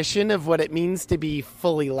definition of what it means to be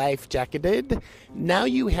fully life jacketed. Now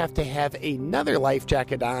you have to have another life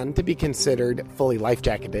jacket on to be considered fully life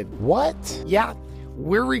jacketed. What? Yeah.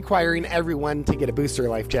 We're requiring everyone to get a booster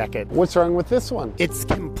life jacket. What's wrong with this one? It's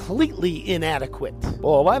completely inadequate.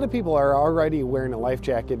 Well, a lot of people are already wearing a life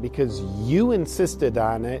jacket because you insisted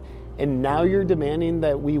on it, and now you're demanding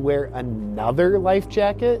that we wear another life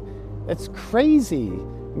jacket? That's crazy.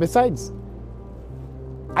 Besides,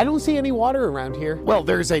 I don't see any water around here. Well,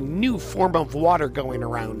 there's a new form of water going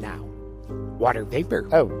around now. Water vapor.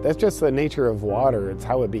 Oh, that's just the nature of water. It's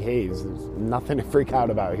how it behaves. There's nothing to freak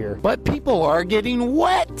out about here. But people are getting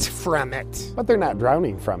wet from it. But they're not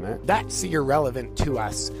drowning from it. That's irrelevant to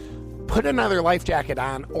us. Put another life jacket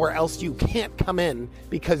on, or else you can't come in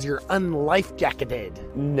because you're unlife jacketed.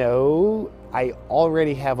 No, I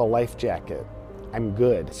already have a life jacket. I'm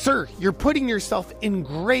good. Sir, you're putting yourself in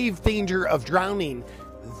grave danger of drowning.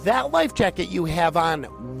 That life jacket you have on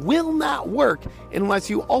will not work unless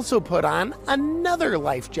you also put on another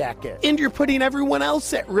life jacket. And you're putting everyone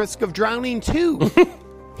else at risk of drowning too.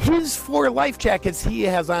 His 4 life jackets he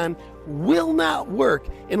has on will not work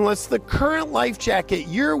unless the current life jacket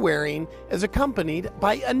you're wearing is accompanied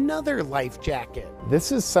by another life jacket.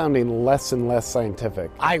 This is sounding less and less scientific.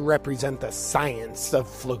 I represent the science of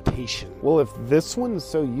flotation. Well, if this one's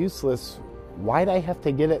so useless, why'd I have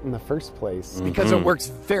to get it in the first place? Because it works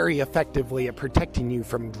very effectively at protecting you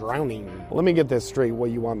from drowning. Let me get this straight,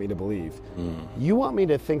 what you want me to believe. You want me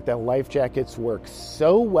to think that life jackets work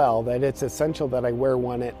so well that it's essential that I wear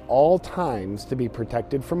one at all times to be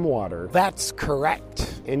protected from water. That's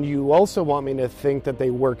correct. And you also want me to think that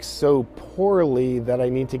they work so poorly that I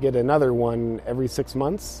need to get another one every 6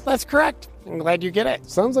 months? That's correct. I'm glad you get it.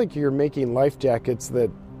 Sounds like you're making life jackets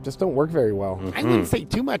that just don't work very well. I wouldn't say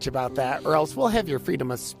too much about that, or else we'll have your freedom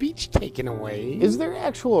of speech taken away. Is there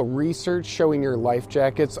actual research showing your life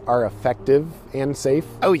jackets are effective and safe?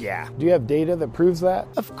 Oh, yeah. Do you have data that proves that?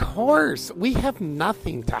 Of course. We have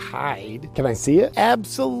nothing to hide. Can I see it?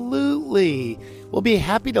 Absolutely. We'll be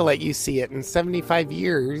happy to let you see it in 75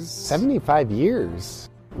 years. 75 years?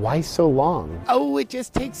 Why so long? Oh, it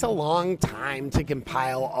just takes a long time to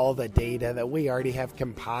compile all the data that we already have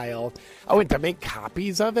compiled. Oh, and to make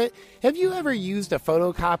copies of it? Have you ever used a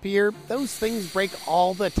photocopier? Those things break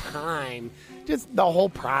all the time. Just the whole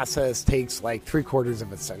process takes like 3/4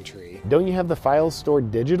 of a century. Don't you have the files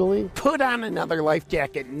stored digitally? Put on another life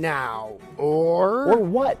jacket now. Or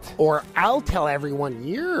what? Or I'll tell everyone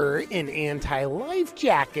you're an anti-life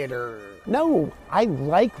jacketer. No, I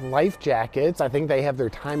like life jackets. I think they have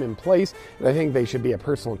their time and place, and I think they should be a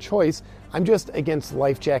personal choice. I'm just against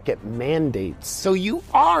life jacket mandates. So you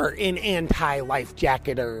are an anti-life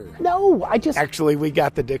jacketer? No, I just... Actually, we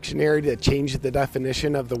got the dictionary to change the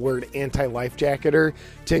definition of the word anti-life jacketer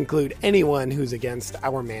to include anyone who's against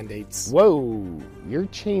our mandates. Whoa, you're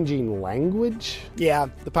changing language? Yeah,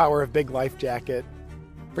 the power of big life jacket.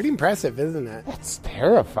 Pretty impressive, isn't it? That's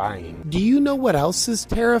terrifying. Do you know what else is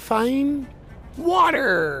terrifying?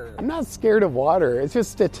 Water! I'm not scared of water. It's just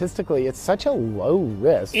statistically, it's such a low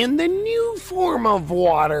risk. And the new form of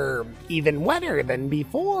water, even wetter than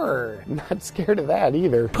before. I'm not scared of that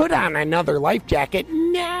either. Put on another life jacket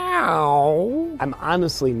now. I'm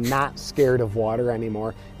honestly not scared of water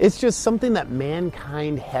anymore. It's just something that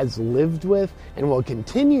mankind has lived with and will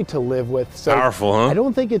continue to live with. So powerful, huh? I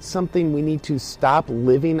don't think it's something we need to stop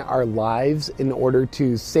living our lives in order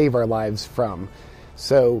to save our lives from.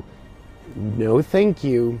 So... no, thank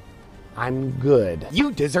you. I'm good.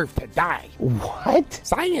 You deserve to die. What?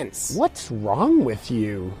 Science. What's wrong with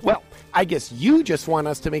you? Well, I guess you just want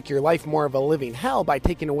us to make your life more of a living hell by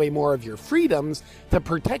taking away more of your freedoms to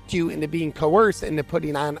protect you into being coerced into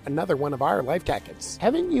putting on another one of our life jackets.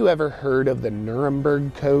 Haven't you ever heard of the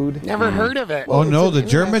Nuremberg Code? Never heard of it. Oh, no, the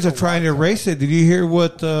Germans are trying to erase it. Did you hear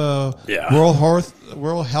what World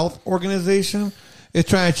Health Organization is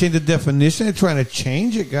trying to change the definition? They're trying to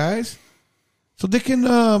change it, guys. So they can,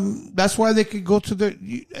 that's why they could go to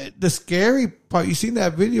the scary part. You seen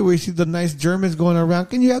that video where you see the nice Germans going around.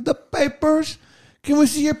 Can you have the papers? Can we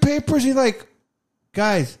see your papers? You're like,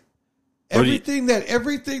 guys, everything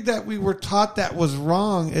that we were taught that was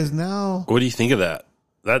wrong is now. What do you think of that?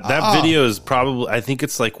 That video is probably, I think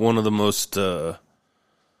it's like one of the most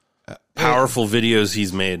powerful videos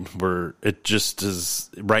he's made, where it just is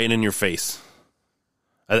right in your face.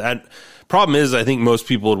 Problem is, I think most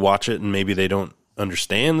people would watch it and maybe they don't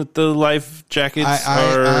understand that the life jackets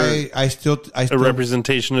are a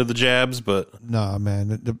representation of the jabs. But no,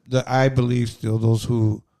 man, I believe still those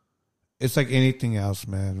who, it's like anything else,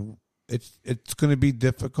 man. It's going to be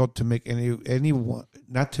difficult to make anyone,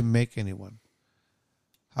 not to make anyone.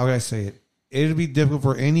 How can I say it? It'll be difficult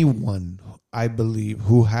for anyone, I believe,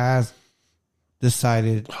 who has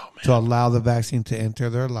decided to allow the vaccine to enter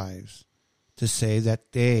their lives, to say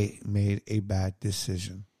that they made a bad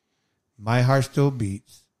decision. My heart still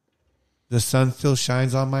beats. The sun still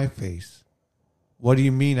shines on my face. What do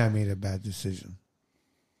you mean I made a bad decision?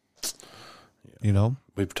 You know?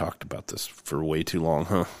 We've talked about this for way too long,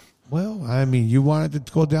 huh? Well, I mean, you wanted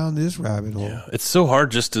to go down this rabbit hole. Yeah. It's so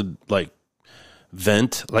hard just to, like,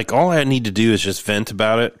 vent. Like, all I need to do is just vent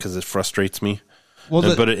about it because it frustrates me.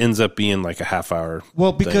 Well, but it ends up being like a half hour.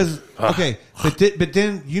 Well, because, okay, but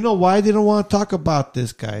then you know why they don't want to talk about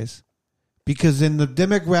this, guys? Because in the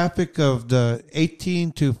demographic of the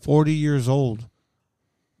 18 to 40 years old,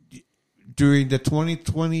 during the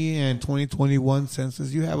 2020 and 2021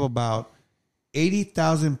 census, you have about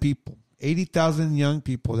 80,000 people, 80,000 young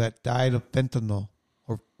people that died of fentanyl.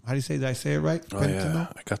 Or how do you say, did I say it right? Fentanyl? Yeah,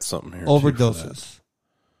 I got something here. Overdoses.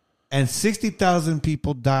 And 60,000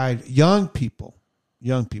 people died, young people.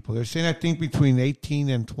 They're saying, I think, between 18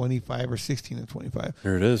 and 25 or 16 and 25.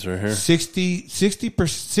 Here it is right here.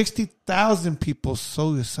 60,000 people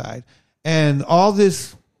suicide. And all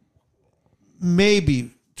this may be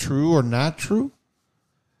true or not true.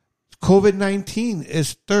 COVID-19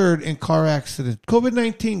 is third in car accidents.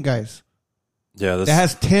 COVID-19, guys. Yeah, that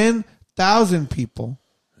has 10,000 people.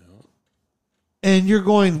 Yeah. And you're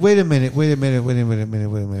going, wait a minute.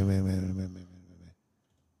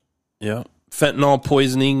 Yeah. Fentanyl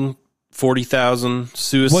poisoning, 40,000.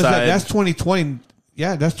 Suicide. That's 2020.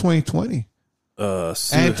 Yeah, that's 2020. And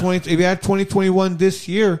if you add 2021 this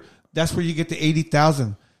year, that's where you get to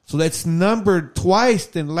 80,000. So that's numbered twice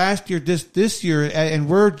than last year, this year. And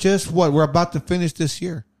we're just we're about to finish this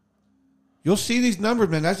year. You'll see these numbers,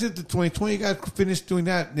 man. That's just the 2020. You got to finish doing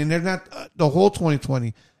that. And they're not the whole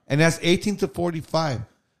 2020. And that's 18 to 45.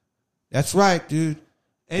 That's right, dude.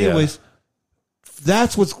 Anyways. Yeah.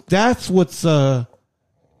 That's what's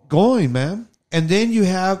going, man. And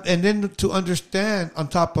then to understand on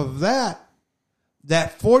top of that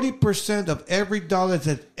 40% of every dollar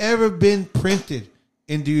that's ever been printed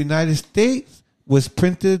in the United States was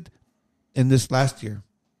printed in this last year.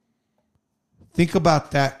 Think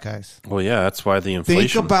about that, guys. Well, yeah, that's why the inflation.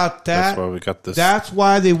 Think about that. That's why we got this. That's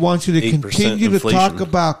why they want you to continue to talk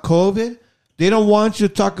about COVID. They don't want you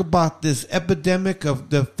to talk about this epidemic of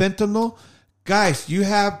the fentanyl. Guys, you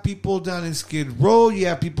have people down in Skid Row. You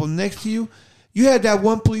have people next to you. You had that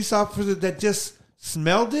one police officer that just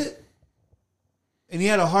smelled it, and he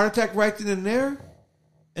had a heart attack right then and there.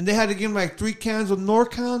 And they had to give him like 3 cans of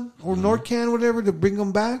Norcan or Norcan, whatever, to bring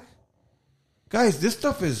him back. Guys, this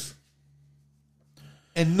stuff is...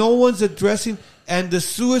 And no one's addressing... And the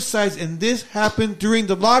suicides, and this happened during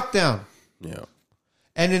the lockdown. Yeah.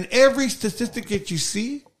 And in every statistic that you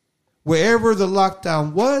see, wherever the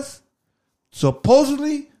lockdown was,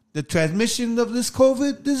 supposedly the transmission of this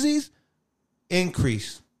COVID disease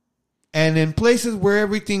increased. And in places where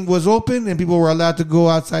everything was open and people were allowed to go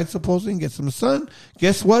outside supposedly and get some sun,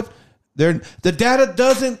 guess what? The data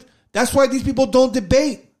doesn't... That's why these people don't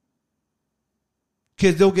debate.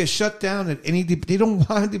 Because they'll get shut down at any... They don't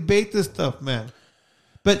want to debate this stuff, man.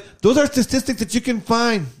 But those are statistics that you can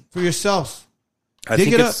find for yourselves. I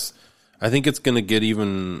think it's going to get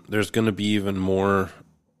even... There's going to be even more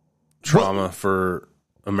trauma for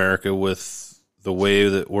America with the way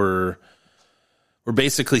that we're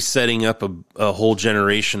basically setting up a whole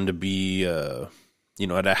generation to be, to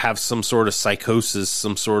have some sort of psychosis,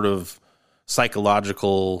 some sort of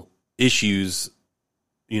psychological issues,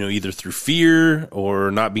 either through fear or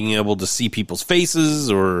not being able to see people's faces,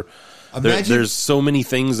 or there's so many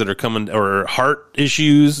things that are coming, or heart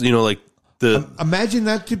issues, imagine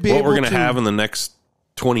that to be what we're going to have in the next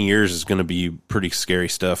 20 years is going to be pretty scary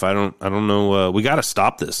stuff. I don't know. We got to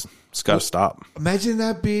stop this. It's got to stop. Imagine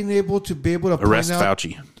that being able to arrest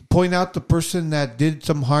Fauci. Point out the person that did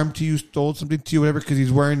some harm to you, stole something to you, whatever, because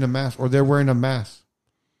he's wearing a mask or they're wearing a mask.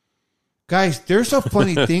 Guys, there's a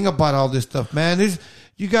funny thing about all this stuff, man.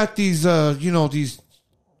 You got these, all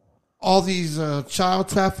these child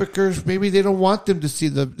traffickers. Maybe they don't want them to see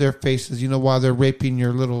their faces, while they're raping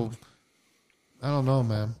your little. I don't know,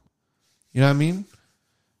 man. You know what I mean?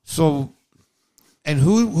 So. And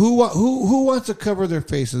who wants to cover their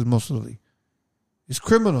faces mostly? It's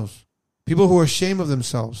criminals. People who are ashamed of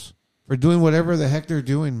themselves for doing whatever the heck they're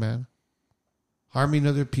doing, man. Harming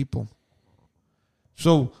other people.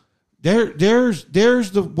 So there's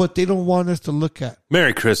what they don't want us to look at.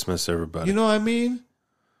 Merry Christmas, everybody. You know what I mean?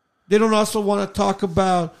 They don't also want to talk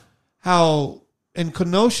about how in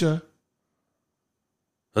Kenosha.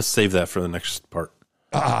 Let's save that for the next part.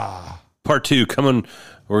 Part 2 coming.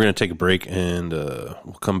 We're going to take a break, and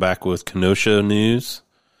we'll come back with Kenosha news.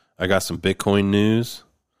 I got some Bitcoin news,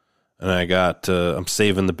 and I got I'm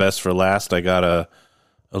saving the best for last. I got a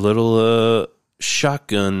little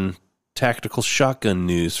tactical shotgun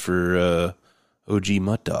news for OG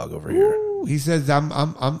Mutt Dog over here. Ooh, he says I'm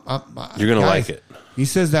you're going to like it. He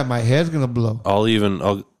says that my head's going to blow.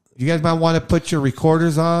 You guys might want to put your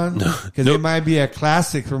recorders on because it might be a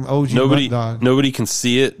classic from OG Mutt Dog. Nobody can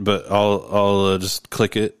see it, but I'll just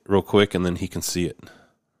click it real quick and then he can see it.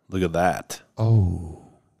 Look at that. Oh,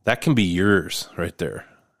 that can be yours right there.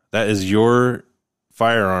 That is your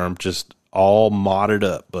firearm, just all modded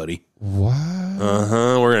up, buddy. What?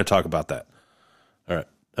 We're going to talk about that. All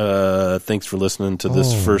right. Thanks for listening to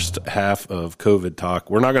this first half of COVID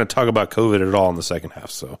talk. We're not going to talk about COVID at all in the second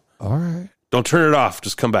half. So all right. Don't turn it off.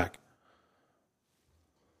 Just come back.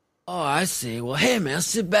 Oh, I see. Well, hey, man,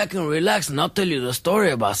 sit back and relax, and I'll tell you the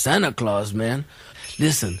story about Santa Claus, man.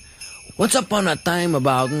 Listen, once upon a time,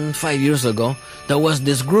 about 5 years ago, there was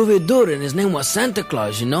this groovy dude, and his name was Santa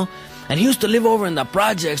Claus, And he used to live over in the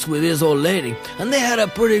projects with his old lady. And they had a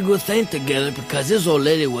pretty good thing together because his old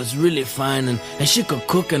lady was really fine and she could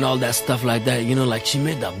cook and all that stuff like that. Like she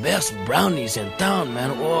made the best brownies in town,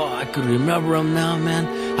 man. Oh, I could remember them now,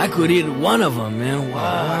 man. I could eat one of them, man.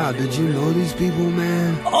 Wow. Did you know these people,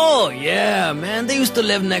 man? Oh, yeah, man. They used to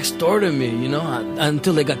live next door to me,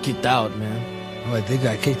 until they got kicked out, man. What, they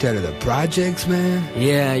got kicked out of the projects, man?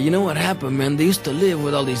 Yeah, you know what happened, man? They used to live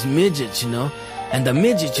with all these midgets, And the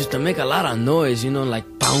midgets used to make a lot of noise, like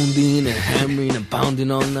pounding and hammering and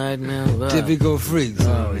pounding all night, man. Wow. Typical freaks,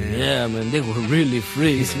 man. Yeah, man. They were really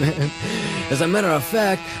freaks, man. As a matter of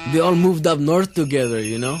fact, they all moved up north together,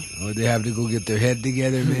 Oh, they have to go get their head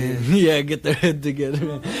together, man. Yeah, get their head together,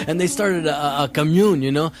 man. And they started a commune,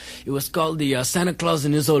 It was called the Santa Claus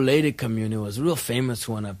and His Old Lady commune. It was a real famous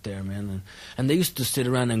one up there, man. And they used to sit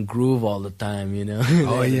around and groove all the time,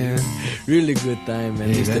 Oh, yeah. Really good time, man.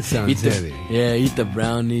 Hey, that sounds heavy. Eat the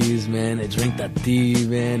brownies, man. They drink that tea,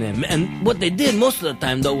 man. And what they did most of the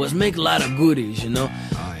time, though, was make a lot of goodies, Oh,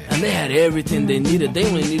 yeah. And they had everything they needed. They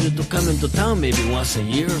only needed to come into town maybe once a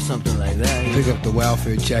year or something like that. Pick up the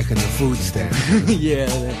welfare check and the food stamp. Yeah,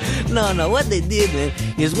 man. No, what they did, man,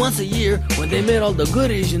 is once a year, when they made all the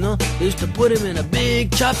goodies, they used to put them in a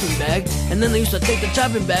big chopping bag, and then they used to take the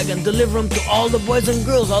chopping bag and deliver them to all the boys and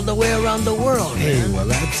girls all the way around the world, Hey, man. well,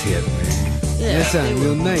 that's it, man. Yeah, that sounds they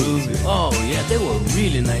real were nice. groovy. Oh, yeah, they were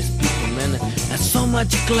really nice people, man. And so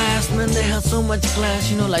much class, man. They had so much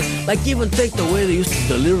class, like even take the way they used to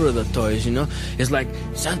deliver the toys, It's like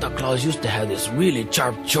Santa Claus used to have this really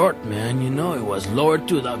sharp short, man, It was lowered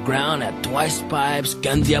to the ground, had twice pipes,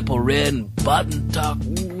 candy apple red, and button tuck.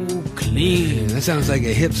 Ooh, clean. Yeah, that sounds like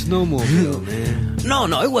a hip snowmobile, man.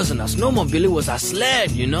 No, it wasn't a snowmobile. It was a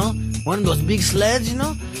sled, One of those big sleds,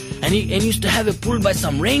 And he used to have it pulled by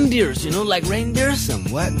some reindeers, like reindeers. Some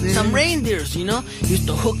what, man? Some reindeers, He used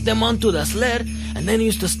to hook them onto the sled, and then he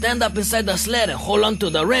used to stand up inside the sled and hold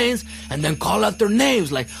onto the reins, and then call out their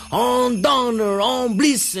names, like, on Donner, on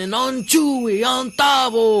Blitzen, on Chewy, on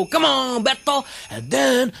Tavo, come on, Beto. And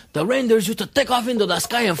then the reindeers used to take off into the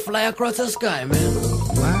sky and fly across the sky, man.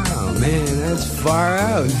 Wow, man, that's far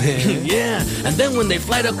out, man. Yeah, and then when they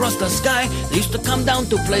flied across the sky, they used to come down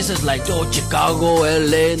to places like Chicago,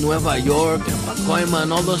 LA, Nueva York, and Pacoima,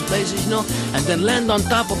 and all those places, and then land on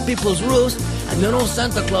top of people's roofs, and then old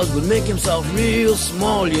Santa Claus would make himself real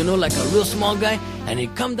small, like a real small guy, and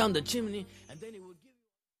he'd come down the chimney, and then he would give you...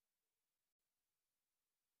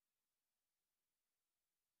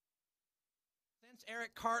 Since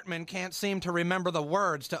Eric Cartman can't seem to remember the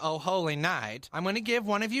words to Oh Holy Night, I'm going to give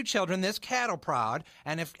one of you children this cattle prod,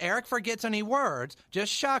 and if Eric forgets any words,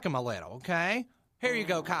 just shock him a little, okay? Here you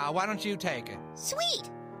go, Kyle. Why don't you take it? Sweet.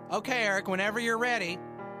 Okay, Eric, whenever you're ready.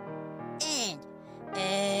 And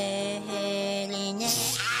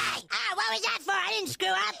what was that for? I didn't screw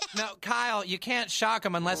up. No, Kyle, you can't shock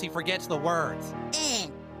him unless he forgets the words.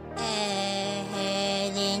 And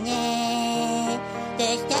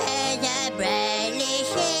the stars are brightly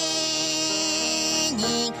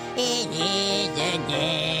shining. It is the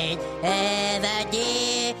day of our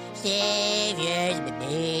dear Savior's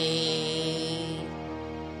birthday.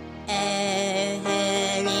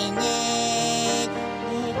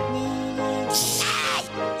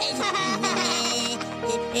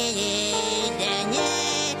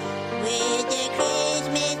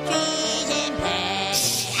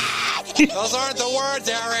 Those aren't the words,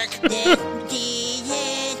 Eric.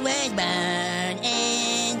 Jesus was born,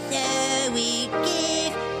 and so we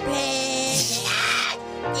give praise.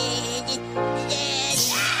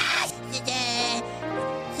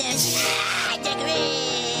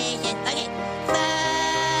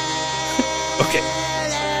 Okay.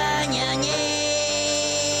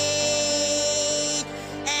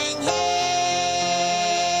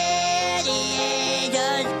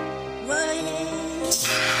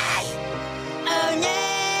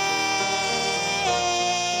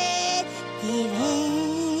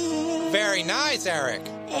 Very nice, Eric.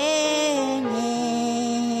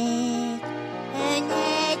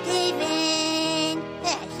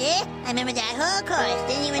 I remember that whole chorus.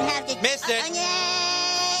 Didn't even have to... Missed it.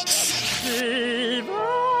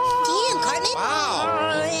 Damn, Cartman. Wow.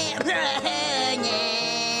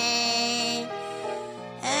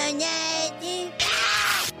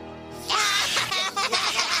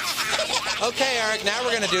 Okay, Eric, now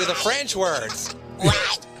we're going to do the French words.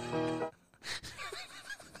 What?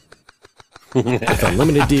 With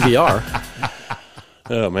unlimited DVR.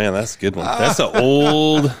 Oh, man, that's a good one. That's an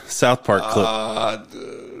old South Park clip.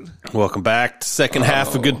 Dude. Welcome back to second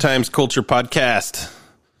half of Good Times Culture Podcast.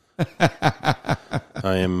 I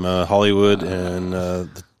am Hollywood, and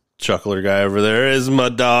the chuckler guy over there is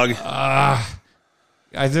Mud Dog. I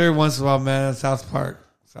every once in a while, man, South Park,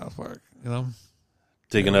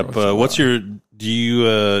 Digging up. What's your? Do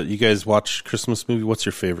you guys watch Christmas movie? What's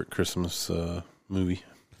your favorite Christmas movie?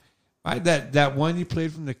 That one you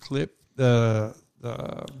played from the clip, the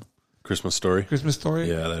Christmas Story. Christmas Story.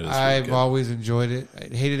 Yeah, that is. I've good. always enjoyed it.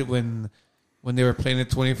 I hated it when they were playing it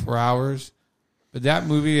 24 hours. But that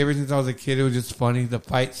movie, ever since I was a kid, it was just funny. The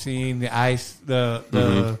fight scene, the ice,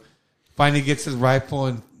 the finally gets his rifle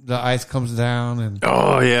and the ice comes down, and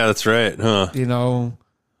oh yeah, that's right, huh?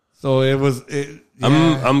 So it was. Yeah.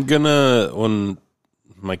 I'm gonna when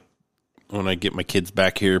I get my kids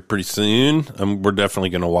back here pretty soon. We're definitely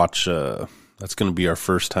gonna watch. That's gonna be our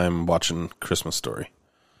first time watching Christmas Story.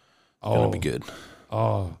 It's gonna be good.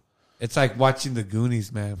 Oh, it's like watching the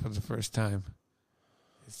Goonies, man, for the first time.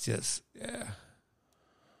 It's just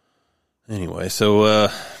Anyway, so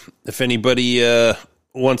if anybody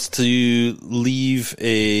wants to leave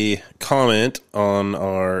a comment on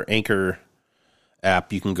our Anchor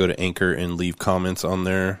app. You can go to Anchor and leave comments on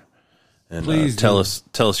there. And Please tell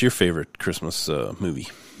us your favorite Christmas movie.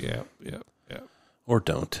 Yeah. Or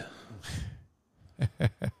don't.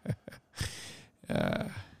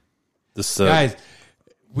 Guys,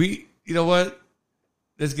 you know what?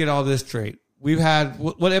 Let's get all this straight. We've had,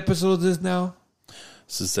 what episode is this now?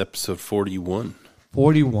 This is episode 41.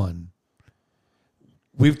 41.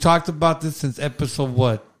 We've talked about this since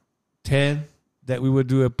episode 10? That we would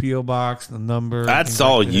do a P.O. box, the number. That's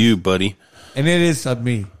all you, buddy. And it is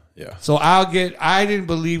me. Yeah. So I didn't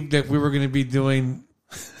believe that we were going to be doing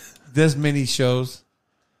this many shows.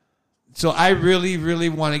 So I really, really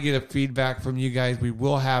want to get a feedback from you guys. We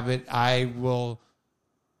will have it. I will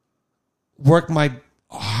work my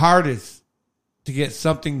hardest to get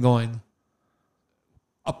something going.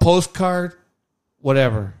 A postcard,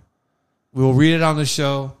 whatever. We'll read it on the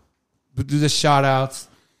show. We'll do the shout outs,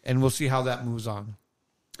 and we'll see how that moves on.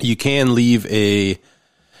 You can leave a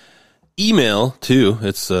email too.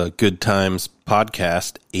 It's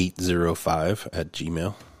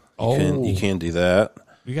goodtimespodcast805@gmail. You can do that.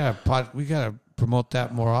 We gotta promote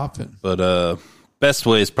that more often. But best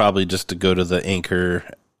way is probably just to go to the Anchor,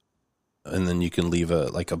 and then you can leave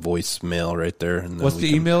a voicemail right there. And then what's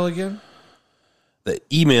the email again? The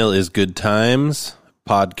email is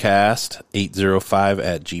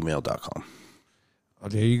goodtimespodcast805@gmail.com. Oh,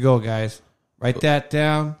 there you go, guys. Write that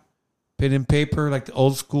down. Pen and paper, like the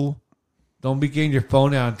old school. Don't be getting your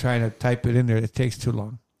phone out and trying to type it in there. It takes too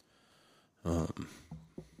long.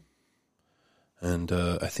 And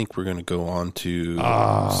I think we're going to go on to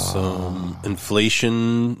some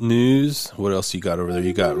inflation news. What else you got over there?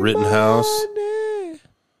 You got Rittenhouse.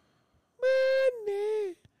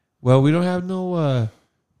 Well, we don't have no...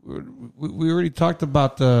 we already talked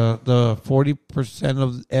about the 40%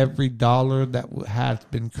 of every dollar that has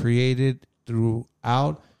been created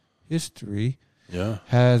throughout history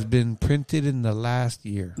has been printed in the last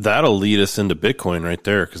year. That'll lead us into Bitcoin right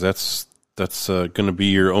there, because that's going to be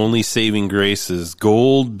your only saving grace is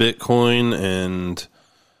gold, Bitcoin, and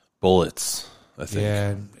bullets, I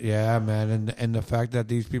think. Yeah, man. And the fact that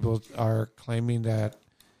these people are claiming that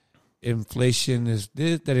inflation is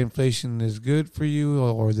good for you,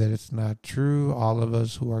 or that it's not true. All of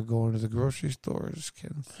us who are going to the grocery stores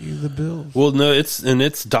can see the bills. Well, no,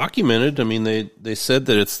 it's documented. I mean, they said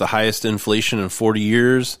that it's the highest inflation in 40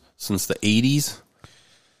 years since the 80s.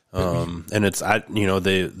 And it's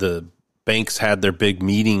the banks had their big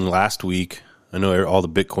meeting last week. I know all the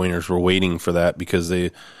Bitcoiners were waiting for that because I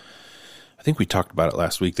think we talked about it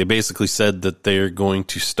last week. They basically said that they're going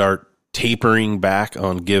to start tapering back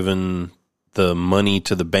on giving the money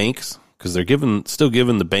to the banks, because they're still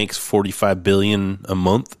giving the banks $45 billion a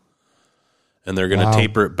month, and they're going to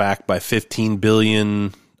taper it back by $15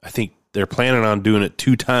 billion. I think they're planning on doing it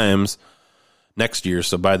 2 times next year.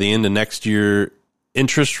 So by the end of next year,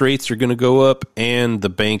 interest rates are going to go up, and the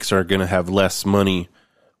banks are going to have less money,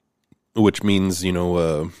 which means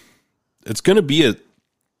it's going to be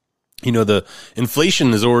the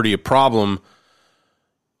inflation is already a problem,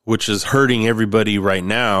 which is hurting everybody right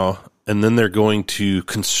now, and then they're going to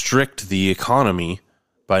constrict the economy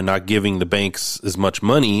by not giving the banks as much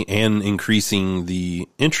money and increasing the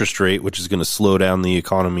interest rate, which is going to slow down the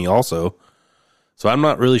economy also. So I'm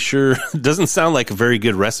not really sure. It doesn't sound like a very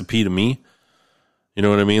good recipe to me. You know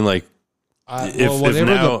what I mean? Like,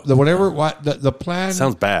 the plan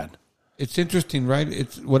sounds bad. It's interesting, right?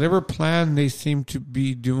 It's whatever plan they seem to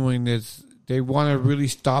be doing is they want to really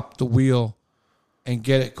stop the wheel and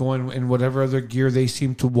get it going in whatever other gear they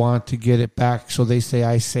seem to want to get it back. So they say,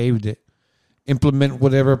 I saved it. Implement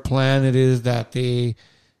whatever plan it is that they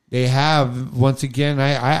have. Once again,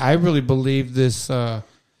 I really believe this Build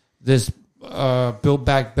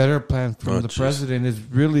Back Better plan from the president is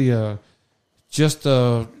really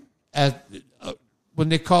when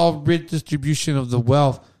they call redistribution of the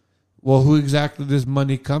wealth, well, who exactly is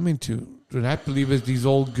money coming to? And I believe it's these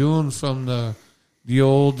old goons from the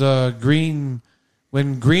old green,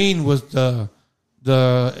 when green was the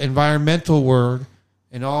environmental word,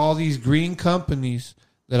 and all these green companies,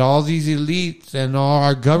 that all these elites and all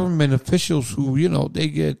our government officials who, they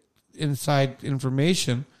get inside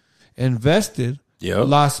information, invested,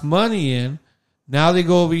 lost money in. Now they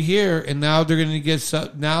go over here, and now they're going to get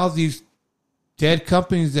now these dead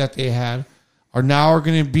companies that they had are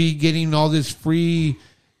going to be getting all this free,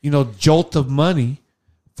 jolt of money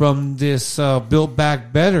from this Build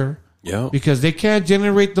Back Better. Yeah, because they can't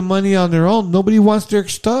generate the money on their own. Nobody wants their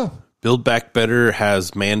stuff. Build Back Better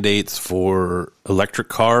has mandates for electric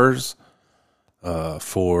cars,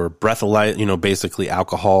 for breathalyzer, basically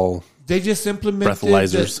alcohol. They just implemented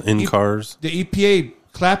breathalyzers in cars. The EPA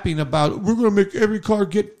clapping about, we're going to make every car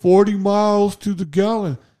get 40 miles to the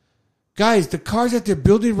gallon. Guys, the cars that they're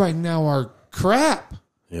building right now are crap.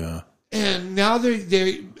 Yeah. And now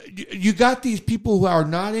you got these people who are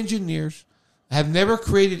not engineers, have never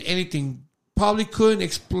created anything, probably couldn't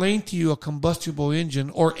explain to you a combustible engine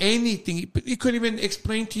or anything. He couldn't even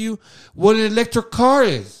explain to you what an electric car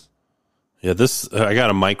is. Yeah, I got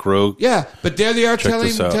a micro. Yeah, but there they are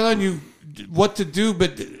telling you what to do.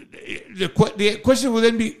 But the question will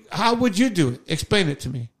then be, how would you do it? Explain it to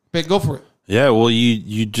me. But go for it. Yeah, well,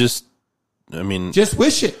 you just, I mean, just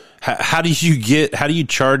wish it. How do you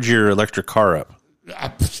charge your electric car up?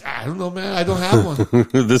 I don't know, man. I don't have one.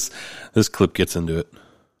 This clip gets into it.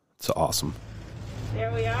 It's awesome.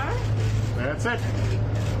 There we are. That's it.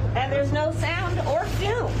 And there's no sound or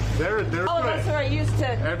fume. All of us who are used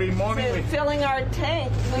to every morning filling our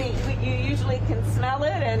tank, you usually can smell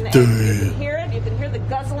it and you can hear it. You can hear the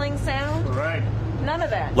guzzling sound. Right. None of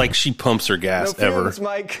that. Like she pumps her gas no ever. Fumes,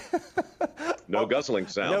 Mike. No guzzling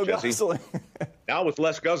sound, no Jesse. Guzzling. Now with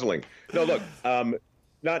less guzzling. No, look,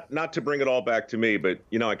 not to bring it all back to me, but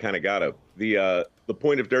I kind of gotta. The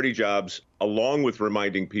point of Dirty Jobs, along with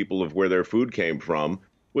reminding people of where their food came from,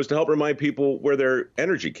 was to help remind people where their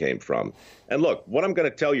energy came from. And look, what I'm going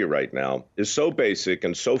to tell you right now is so basic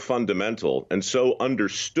and so fundamental and so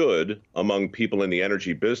understood among people in the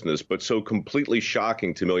energy business, but so completely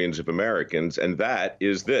shocking to millions of Americans. And that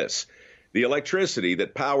is this. The electricity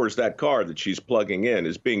that powers that car that she's plugging in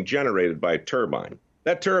is being generated by a turbine.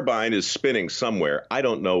 That turbine is spinning somewhere. I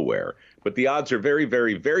don't know where. But the odds are very,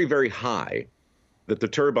 very, very, very high that the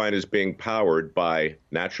turbine is being powered by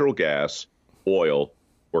natural gas, oil,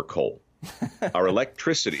 or coal. Our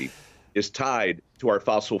electricity is tied to our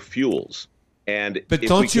fossil fuels. And but if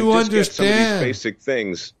don't we can you just understand? get some of these basic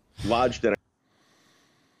things lodged in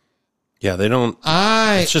Yeah, they don't.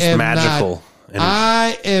 It's just magical.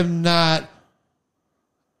 I am not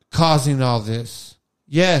causing all this.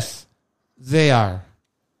 Yes, they are.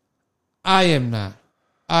 I am not.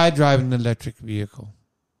 I drive an electric vehicle.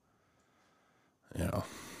 Yeah.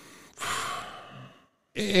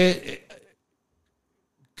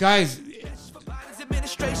 Guys.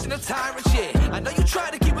 Administration of tyrants, yeah. I know you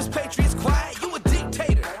try to keep us patriots quiet. You a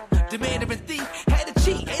dictator. Demander and thief. Had to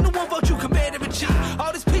cheat. Ain't no one vote you commander in chief.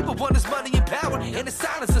 All these people want is money and power. And it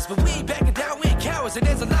silence us. But we ain't backing down. We ain't cowards. And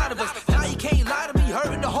there's a lot of us. Now you can't lie to me.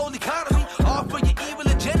 Hurting the whole economy. All for your evil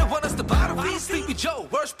agenda. Want us to bottom feed. Sleepy Joe.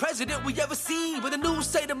 Worst president we ever seen. But the news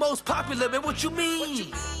say the most popular. Man, what you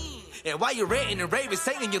mean? And while you're ranting and raving,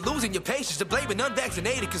 saying you're losing your patience to blaming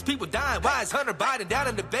unvaccinated cause people dying. Why is Hunter Biden down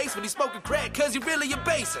in the basement? He's smoking crack cause he really a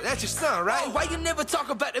baser. That's your son, right? Why you never talk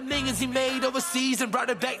about the millions he made overseas and brought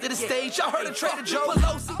it back to the stage? Y'all heard of Trader Joe?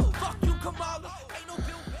 Pelosi. Fuck you, Kamala. Ain't no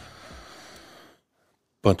Bill.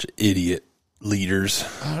 Bunch of idiot leaders.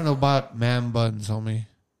 I don't know about man buns, homie.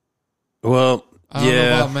 Well, I don't know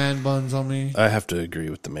about man buns, homie. I have to agree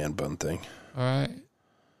with the man bun thing. All right.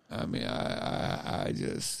 I mean, I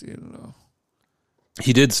just,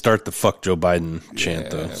 He did start the fuck Joe Biden chant,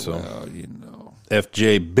 though. So, well,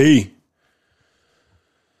 FJB.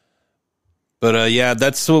 But, yeah,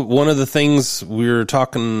 that's one of the things we were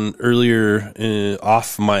talking earlier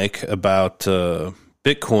off mic about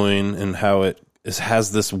Bitcoin and how it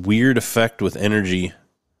has this weird effect with energy.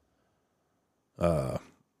 And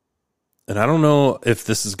I don't know if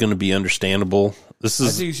this is going to be understandable. I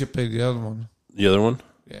think you should play the other one. The other one?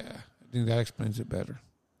 Yeah, I think that explains it better.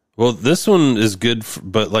 Well, this one is good,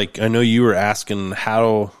 but like I know you were asking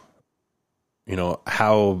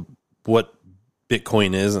what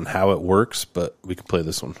Bitcoin is and how it works, but we can play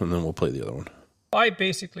this one and then we'll play the other one. I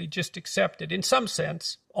basically just accepted, in some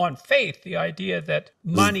sense, on faith, the idea that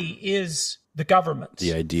money is the government's,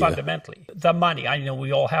 the idea. Fundamentally. The money. I know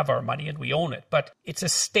we all have our money and we own it, but it's a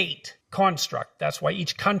state construct. That's why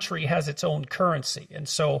each country has its own currency. And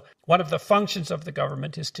so one of the functions of the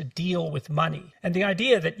government is to deal with money. And the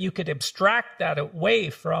idea that you could abstract that away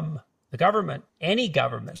from the government, any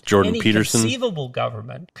Peterson. Conceivable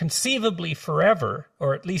government, conceivably forever,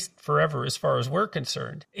 or at least forever as far as we're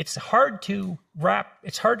concerned, it's hard to wrap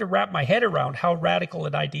my head around how radical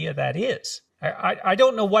an idea that is. I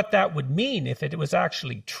don't know what that would mean if it was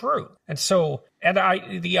actually true. And so,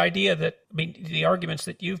 the idea that, the arguments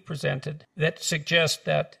that you've presented that suggest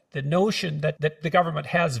that the notion that the government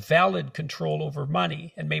has valid control over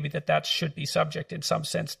money, and maybe that should be subject in some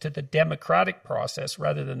sense to the democratic process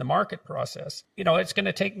rather than the market process. It's going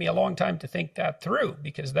to take me a long time to think that through,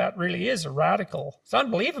 because that really is it's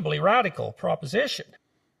unbelievably radical proposition.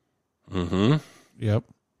 Mm-hmm. Yep.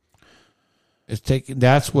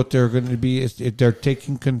 That's what they're going to be. They're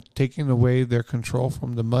taking away their control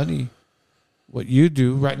from the money. what you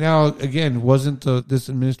do right now, again, wasn't this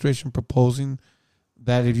administration proposing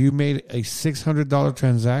that if you made a $600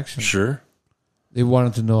 transaction, sure, they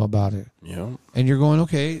wanted to know about it. Yeah. And you're going,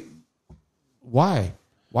 okay, why?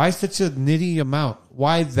 Why such a nitty amount?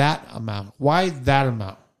 Why that amount? Why that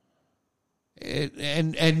amount?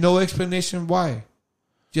 And no explanation why.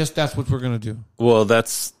 Just that's what we're going to do. Well,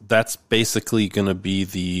 that's basically going to be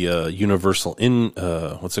the universal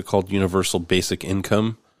what's it called? Universal basic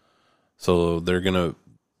income. So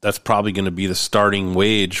that's probably going to be the starting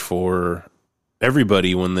wage for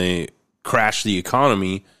everybody when they crash the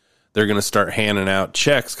economy. They're going to start handing out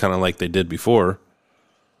checks kind of like they did before.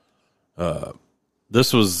 We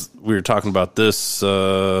were talking about this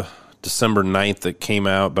December 9th that came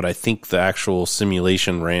out, but I think the actual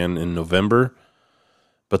simulation ran in November.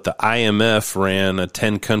 But the IMF ran a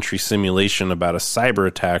 10-country simulation about a cyber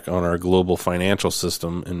attack on our global financial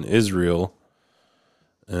system in Israel.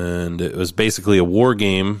 And it was basically a war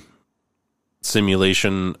game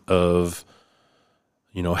simulation of,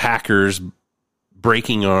 hackers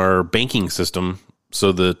breaking our banking system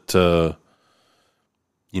so that,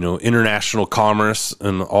 international commerce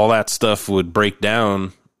and all that stuff would break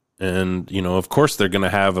down. And, of course they're going to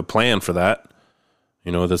have a plan for that.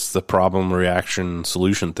 That's the problem, reaction,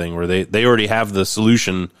 solution thing where they already have the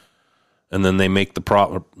solution and then they make the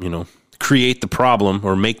problem, create the problem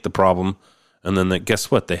or make the problem. And then guess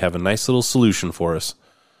what? They have a nice little solution for us.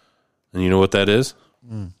 And you know what that is?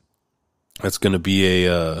 That's going to be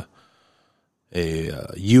a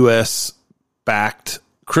U.S. backed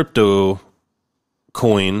crypto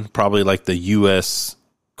coin, probably like the U.S.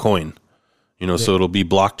 coin. So it'll be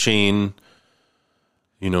blockchain.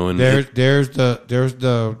 And there's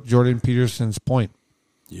the Jordan Peterson's point.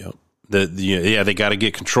 Yep. They got to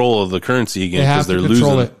get control of the currency again because they're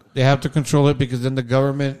losing it. They have to control it because then the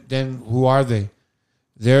government. Then who are they?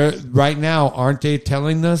 They're right now, aren't they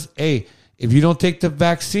telling us, hey, if you don't take the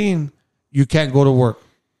vaccine, you can't go to work.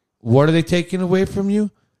 What are they taking away from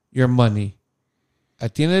you? Your money.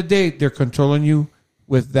 At the end of the day, they're controlling you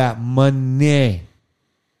with that money.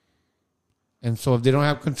 And so if they don't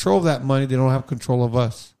have control of that money, they don't have control of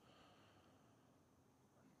us.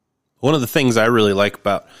 One of the things I really like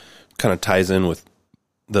about, kind of ties in with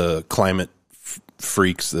the climate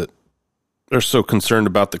freaks that are so concerned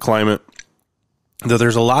about the climate, that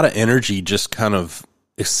there's a lot of energy just kind of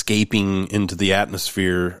escaping into the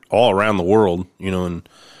atmosphere all around the world, and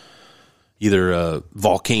either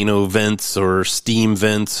volcano vents or steam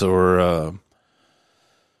vents or,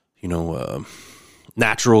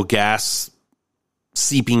 natural gas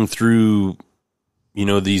seeping through,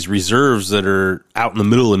 these reserves that are out in the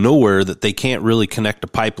middle of nowhere that they can't really connect a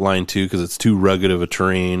pipeline to because it's too rugged of a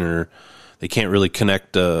terrain, or they can't really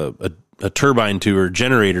connect a turbine to or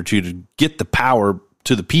generator to get the power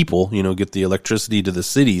to the people, get the electricity to the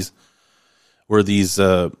cities. Where these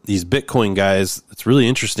Bitcoin guys, it's really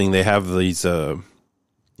interesting. They have these, I don't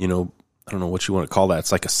know what you want to call that.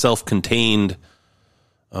 It's like a self-contained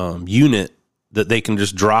unit that they can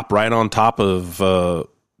just drop right on top of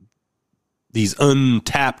these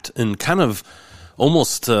untapped and kind of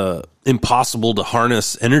almost impossible to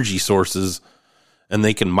harness energy sources. And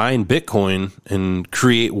they can mine Bitcoin and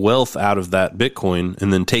create wealth out of that Bitcoin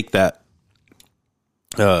and then take that,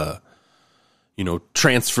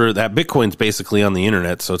 transfer that. Bitcoin's basically on the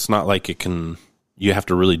internet. So it's not like you have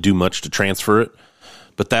to really do much to transfer it,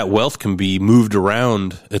 but that wealth can be moved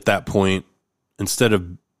around at that point instead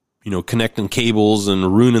of, connecting cables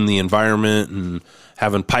and ruining the environment and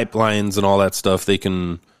having pipelines and all that stuff. They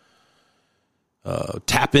can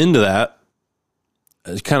tap into that.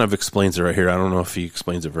 It kind of explains it right here. I don't know if he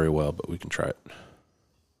explains it very well, but we can try it.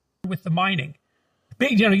 With the mining,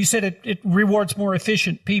 you said it rewards more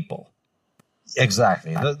efficient people.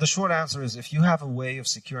 Exactly. The short answer is if you have a way of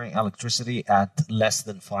securing electricity at less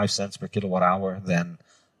than 5 cents per kilowatt hour, then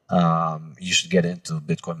you should get into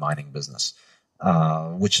Bitcoin mining business,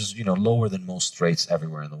 which is lower than most rates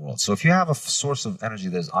everywhere in the world. So if you have a source of energy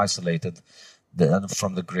that is isolated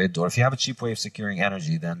from the grid, or if you have a cheap way of securing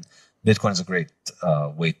energy, then Bitcoin is a great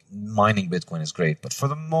way. Mining Bitcoin is great, but for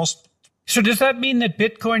the most. So does that mean that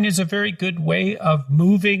Bitcoin is a very good way of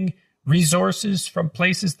moving resources from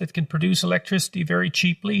places that can produce electricity very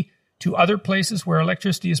cheaply to other places where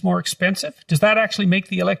electricity is more expensive? Does that actually make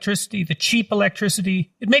the cheap electricity,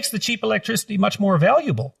 it makes the cheap electricity much more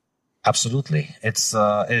valuable? Absolutely. This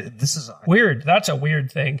is weird. That's a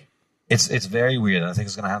weird thing. It's very weird. I think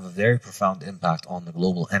it's going to have a very profound impact on the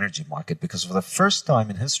global energy market because for the first time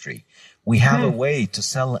in history, we have a way to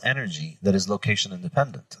sell energy that is location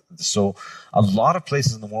independent. So a lot of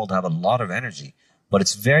places in the world have a lot of energy, but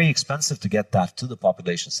it's very expensive to get that to the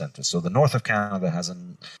population center. So the north of Canada has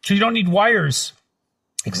an... So you don't need wires.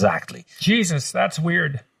 Exactly. Jesus, that's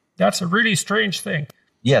weird. That's a really strange thing.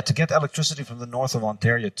 Yeah, to get electricity from the north of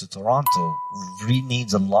Ontario to Toronto really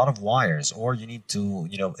needs a lot of wires, or you need to,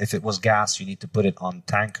 if it was gas, you need to put it on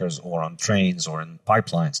tankers or on trains or in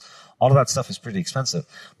pipelines. All of that stuff is pretty expensive.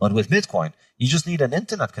 But with Bitcoin, you just need an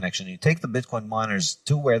internet connection. You take the Bitcoin miners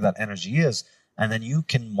to where that energy is, and then you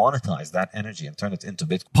can monetize that energy and turn it into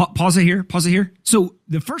Bitcoin. Pause it here. So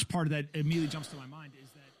the first part of that immediately jumps to my mind is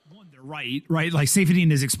that, one, they're right? Like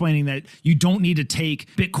Saifedean is explaining that you don't need to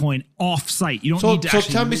take Bitcoin off-site. You don't need to actually...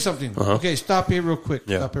 So tell me something. Uh-huh. Okay, stop here real quick.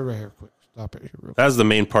 Yeah. Stop it right here quick. Stop it here real quick. That's the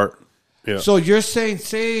main part. Yeah. So you're saying,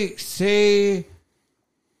 say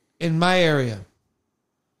in my area,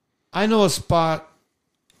 I know a spot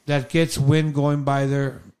that gets wind going by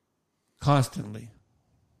there constantly.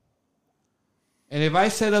 And if I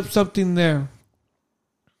set up something there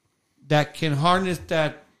that can harness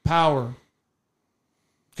that power,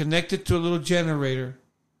 connect it to a little generator,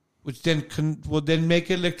 which then will then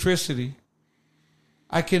make electricity,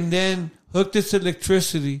 I can then hook this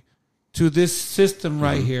electricity to this system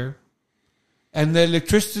right here, and the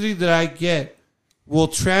electricity that I get will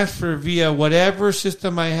transfer via whatever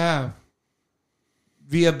system I have,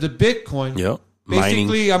 via the Bitcoin. Yep.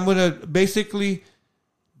 Basically,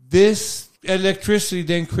 this electricity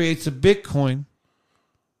then creates a Bitcoin,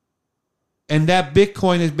 and that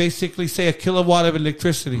Bitcoin is basically, say, a kilowatt of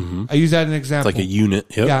electricity. Mm-hmm. I use that as an example. It's like a unit.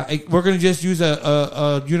 Yep. Yeah, we're going to just use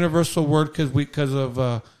a universal word because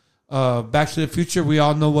of Back to the Future. We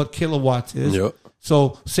all know what kilowatts is. Yep.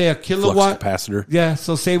 So say a kilowatt. Flux capacitor. Yeah,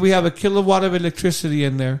 so say we have a kilowatt of electricity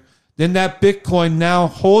in there. Then that Bitcoin now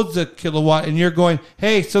holds a kilowatt, and you're going,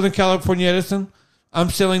 hey, Southern California Edison,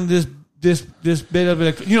 I'm selling this bit of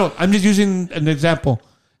electricity. I'm just using an example.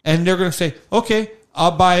 And they're going to say, okay,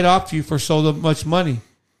 I'll buy it off you for so much money.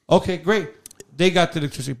 Okay, great. They got the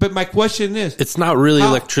electricity. But my question is... It's not really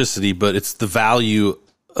electricity, but it's the value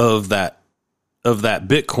of that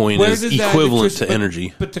Bitcoin is equivalent to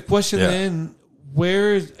energy. But the question then,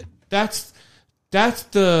 where is... That's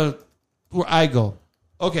where I go.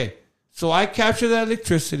 Okay, so I capture that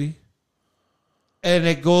electricity, and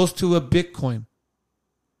it goes to a Bitcoin.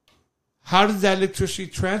 How does that electricity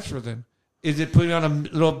transfer then? Is it putting on a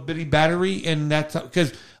little bitty battery? And that's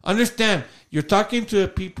because understand, you're talking to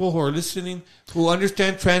people who are listening who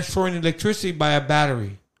understand transferring electricity by a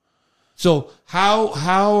battery. So how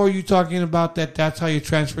are you talking about that? That's how you're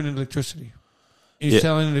transferring electricity. You're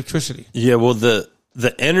selling electricity. Yeah, well, the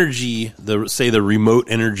energy, the remote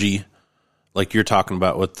energy, like you're talking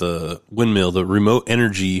about with the windmill, the remote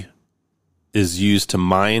energy is used to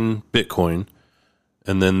mine Bitcoin.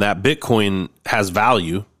 And then that Bitcoin has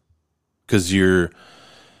value because every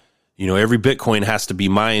Bitcoin has to be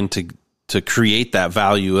mined to create that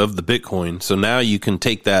value of the Bitcoin. So now you can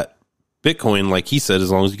take that Bitcoin, like he said, as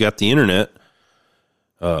long as you got the internet,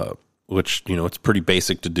 which, it's pretty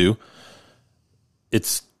basic to do.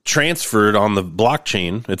 It's transferred on the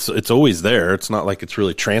blockchain. It's always there. It's not like it's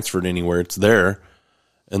really transferred anywhere. It's there.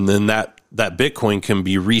 And then that Bitcoin can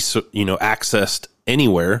be accessed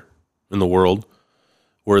anywhere in the world.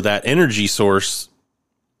 Where that energy source,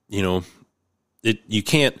 you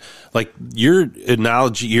can't, like your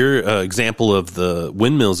analogy, your example of the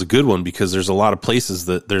windmill is a good one because there's a lot of places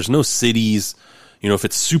that there's no cities, if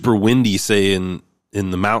it's super windy, say in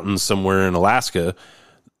the mountains somewhere in Alaska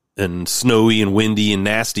and snowy and windy and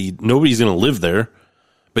nasty, nobody's going to live there.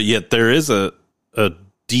 But yet there is a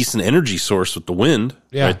decent energy source with the wind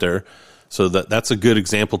right there. So that's a good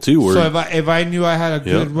example too. Where, so if I knew I had a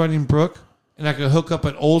good running brook, and I could hook up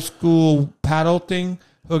an old school paddle thing,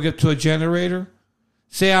 hook it to a generator.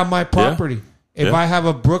 Say on my property, if I have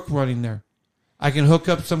a brook running there, I can hook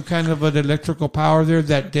up some kind of an electrical power there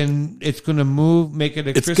that then it's going to move, make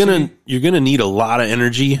electricity. You're going to need a lot of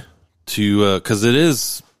energy to, because it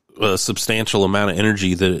is a substantial amount of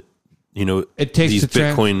energy that, it takes these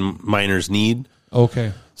Bitcoin miners need.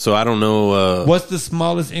 Okay. So I don't know. What's the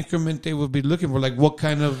smallest increment they would be looking for? Like what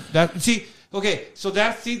kind of that? See. Okay, so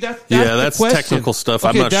that's the question. Technical stuff.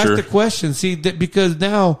 Okay, I'm not sure. That's the question. See, because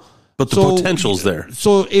now, but the potential's there.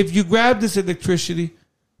 So if you grab this electricity,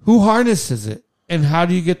 who harnesses it, and how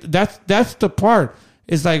do you get? That's the part.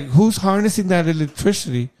 It's like who's harnessing that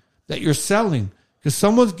electricity that you're selling? Because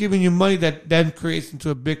someone's giving you money that then creates into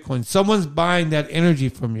a Bitcoin. Someone's buying that energy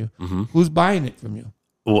from you. Mm-hmm. Who's buying it from you?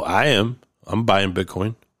 Well, I am. I'm buying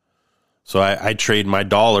Bitcoin. So I trade my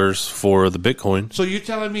dollars for the Bitcoin. So you're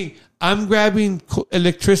telling me I'm grabbing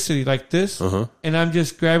electricity like this, and I'm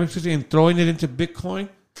just grabbing electricity and throwing it into Bitcoin?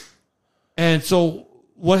 And so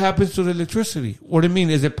what happens to the electricity? What do you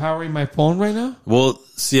mean? Is it powering my phone right now? Well,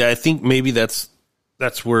 see, I think maybe that's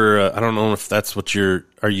where I don't know if that's what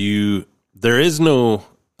there is no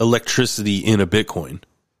electricity in a Bitcoin.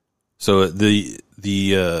 So you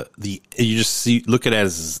just look at it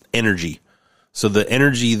as energy. So the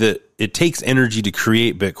energy that it takes energy to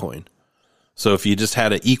create Bitcoin. So if you just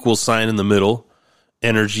had an equal sign in the middle,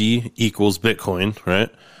 energy equals Bitcoin, right?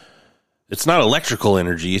 It's not electrical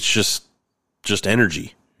energy. It's just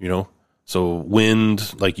energy, you know? So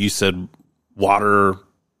wind, like you said, water,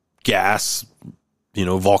 gas, you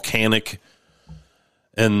know, volcanic.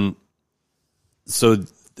 And so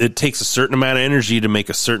it takes a certain amount of energy to make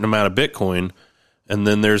a certain amount of Bitcoin. And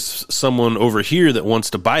then there's someone over here that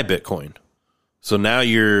wants to buy Bitcoin. So now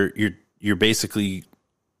you're basically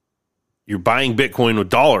buying Bitcoin with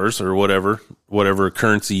dollars or whatever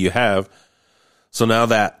currency you have. So now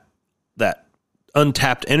that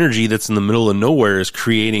untapped energy that's in the middle of nowhere is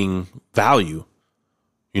creating value,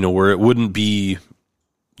 you know, where it wouldn't be,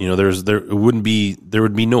 you know, there would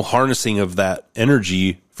be no harnessing of that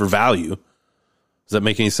energy for value. Does that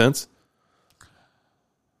make any sense?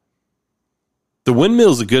 The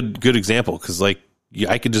windmill is a good example because, like,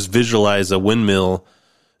 I could just visualize a windmill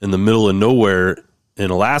in the middle of nowhere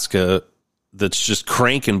in Alaska that's just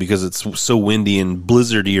cranking because it's so windy and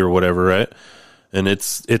blizzardy or whatever, right? And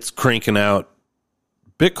it's cranking out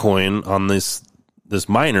Bitcoin on this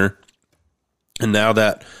miner, and now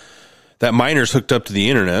that miner's hooked up to the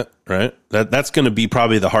internet, right? That's going to be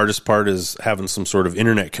probably the hardest part, is having some sort of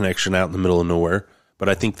internet connection out in the middle of nowhere. But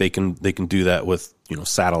I think they can do that with, you know,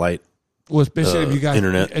 satellite. Well, especially if you got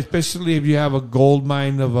internet, especially if you have a gold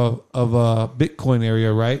mine of a Bitcoin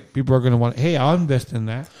area, right? People are going to want, hey, I'll invest in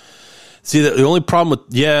that. See, the only problem with,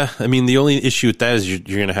 the only issue with that is you're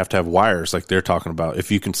going to have wires like they're talking about.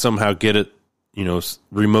 If you can somehow get it, you know,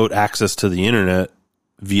 remote access to the internet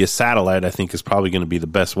via satellite, I think is probably going to be the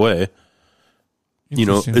best way. You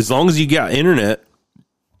know, as long as you got internet,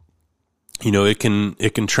 you know, it can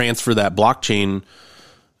transfer that blockchain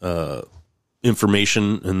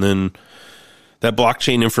information, and then that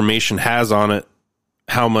blockchain information has on it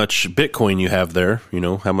how much Bitcoin you have there, you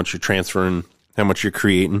know, how much you're transferring, how much you're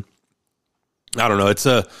creating. I don't know. It's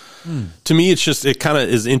to me, it's just, it kind of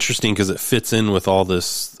is interesting because it fits in with all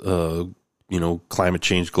this, you know, climate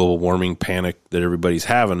change, global warming panic that everybody's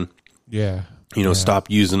having. Yeah. You know, stop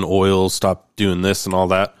using oil, stop doing this and all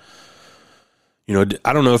that. You know,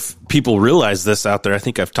 I don't know if people realize this out there. I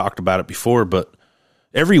think I've talked about it before, but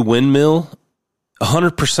every windmill,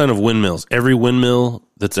 100% of windmills, every windmill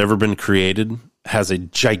that's ever been created has a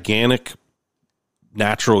gigantic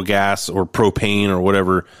natural gas or propane or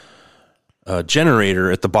whatever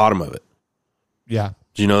generator at the bottom of it. Yeah.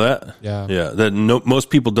 Do you know that? Yeah. Yeah. Most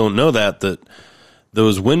people don't know that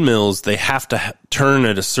those windmills, they have to turn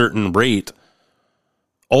at a certain rate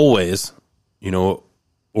always, you know,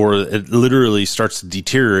 or it literally starts to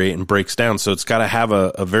deteriorate and breaks down. So it's got to have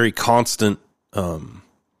a very constant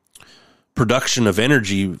production of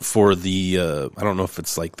energy for the, I don't know if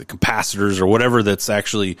it's like the capacitors or whatever that's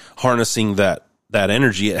actually harnessing that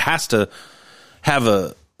energy. It has to have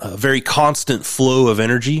a very constant flow of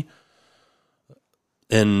energy.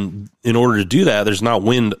 And in order to do that, there's not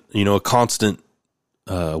wind, you know, a constant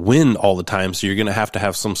wind all the time. So you're going to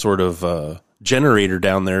have some sort of generator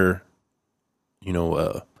down there, you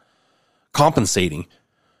know, compensating.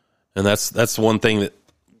 And that's one thing that,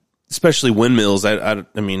 especially windmills, I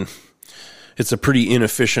mean, it's a pretty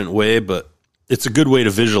inefficient way, but it's a good way to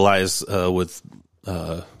visualize with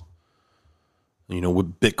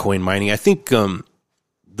Bitcoin mining. I think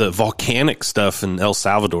the volcanic stuff in El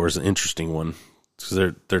Salvador is an interesting one,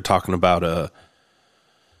 because they're talking about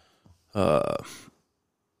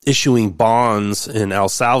issuing bonds in El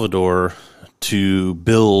Salvador to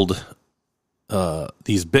build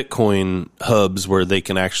these Bitcoin hubs where they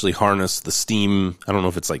can actually harness the steam. I don't know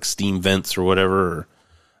if it's like steam vents or whatever, or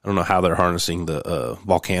I don't know how they're harnessing the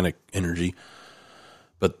volcanic energy,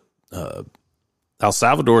 but El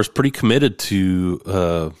Salvador is pretty committed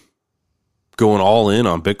to going all in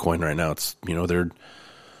on Bitcoin right now. It's, you know,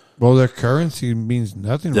 their currency means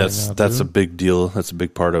nothing right now. That's a big deal. That's a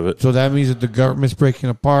big part of it. So that means that the government's breaking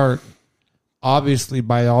apart, obviously,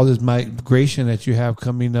 by all this migration that you have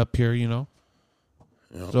coming up here, you know.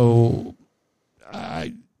 Yep. So,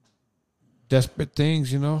 desperate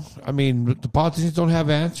things, you know. I mean, the politicians don't have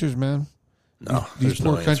answers, man. No, these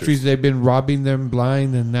poor countries, they've been robbing them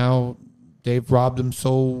blind, and now they've robbed them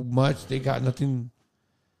so much they got nothing.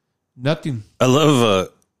 I love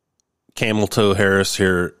Camel Toe Harris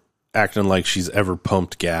here acting like she's ever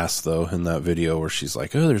pumped gas, though, in that video where she's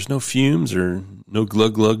like, "Oh, there's no fumes or no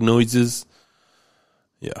glug glug noises."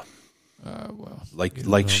 Yeah. Well,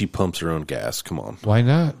 like she pumps her own gas. Come on. Why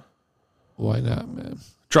not? Why not, man?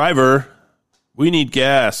 Driver, we need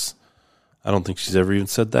gas. I don't think she's ever even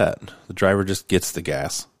said that. The driver just gets the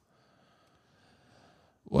gas.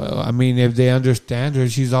 Well, I mean, if they understand her,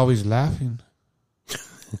 she's always laughing.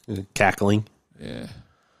 Cackling. Yeah.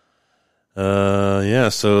 Yeah,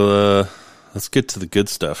 so let's get to the good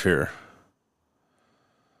stuff here.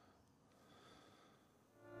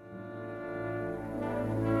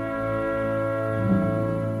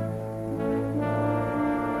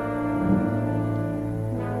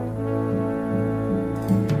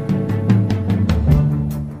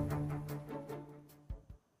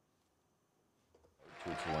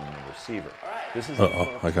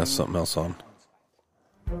 Uh-oh, I got something else on.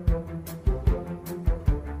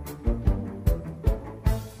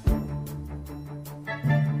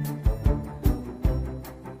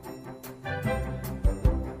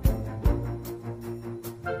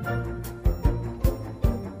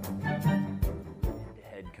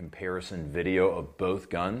 Comparison video of both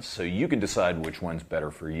guns so you can decide which one's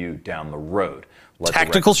better for you down the road.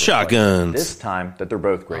 Tactical shotguns. This time that they're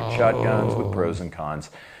both great shotguns with pros and cons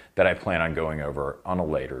that I plan on going over on a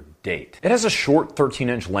later date. It has a short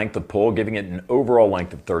 13-inch length of pull, giving it an overall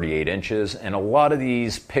length of 38 inches, and a lot of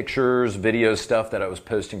these pictures, video stuff that I was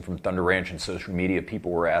posting from Thunder Ranch and social media,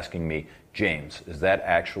 people were asking me, James, is that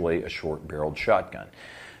actually a short-barreled shotgun?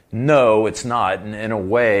 No, it's not, and in a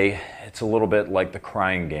way, it's a little bit like the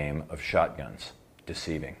crying game of shotguns,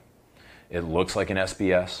 deceiving. It looks like an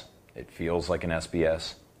SBS, it feels like an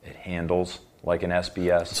SBS, it handles like an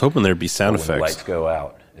SBS. I was hoping there'd be sound but when effects. lights go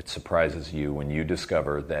out, it surprises you when you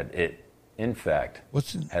discover that it, in fact,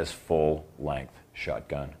 has full-length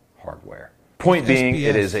shotgun hardware. Point being,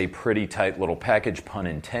 it is a pretty tight little package, pun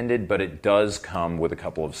intended, but it does come with a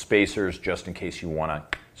couple of spacers just in case you want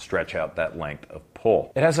to stretch out that length of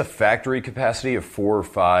pull. It has a factory capacity of 4 or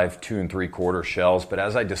 5 2 3/4 shells, but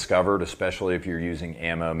as I discovered, especially if you're using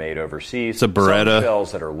ammo made overseas, it's a Beretta. Some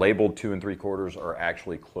shells that are labeled 2 3/4 are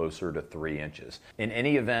actually closer to 3 inches. In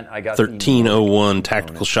any event, I got 1301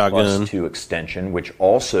 tactical shotgun +2 extension, which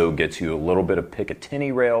also gets you a little bit of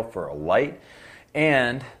Picatinny rail for a light,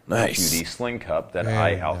 and nice. a QD sling cup that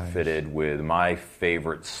I outfitted with my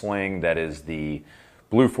favorite sling, that is the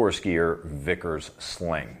Blue Force Gear Vickers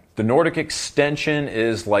sling. The Nordic extension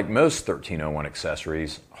is, like most 1301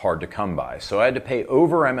 accessories, hard to come by. So I had to pay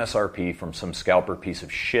over MSRP from some scalper piece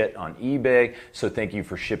of shit on eBay. So thank you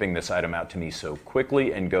for shipping this item out to me so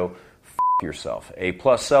quickly, and go f*** yourself. A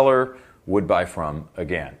plus seller, would buy from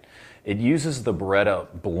again. It uses the Beretta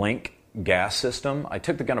Blink gas system. I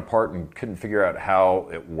took the gun apart and couldn't figure out how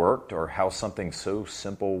it worked or how something so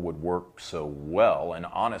simple would work so well. And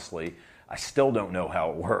honestly, I still don't know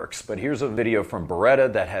how it works, but here's a video from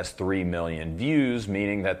Beretta that has 3 million views,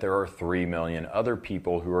 meaning that there are 3 million other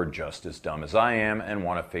people who are just as dumb as I am and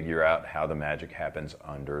want to figure out how the magic happens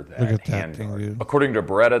under that handguard. According to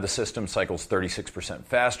Beretta, the system cycles 36%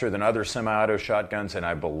 faster than other semi-auto shotguns, and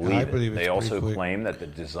I believe it. They also claim that the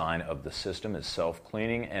design of the system is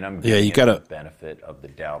self-cleaning, and I'm giving it the benefit of the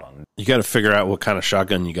doubt on. You got to figure out what kind of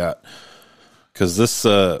shotgun you got, because this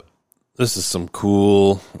is some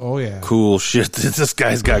cool, cool shit that this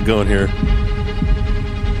guy's got going here.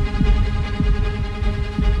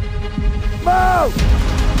 Move!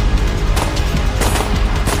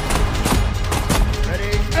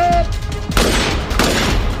 Ready, up!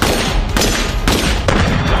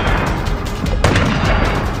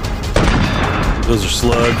 Those are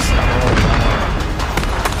slugs.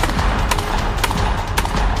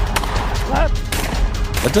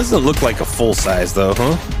 That doesn't look like a full size though,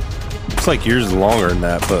 huh? Looks like yours is longer than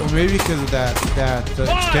that, but well, maybe because of that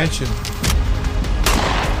extension.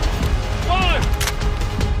 Five!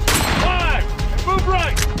 Move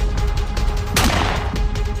right!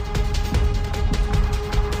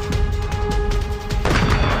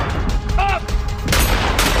 Up!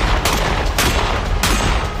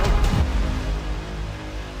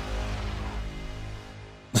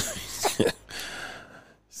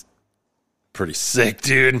 pretty sick,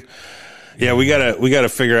 dude. Yeah, we gotta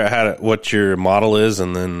figure out what your model is,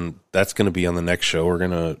 and then that's gonna be on the next show. We're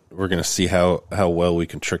gonna see how well we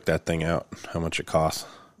can trick that thing out, how much it costs.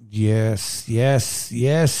 Yes.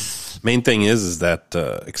 Main thing is that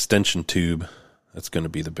extension tube. That's gonna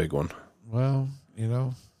be the big one. Well,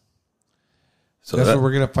 so that's what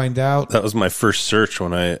we're gonna find out. That was my first search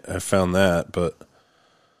when I found that, but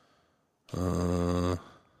how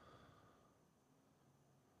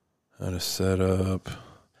to set up.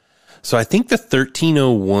 So I think the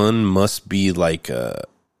 1301 must be like a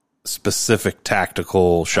specific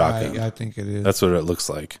tactical shotgun. I think it is. That's what it looks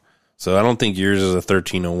like. So I don't think yours is a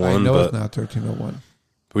 1301. I know but it's not 1301.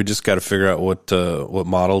 We just got to figure out what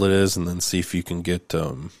model it is, and then see if you can get.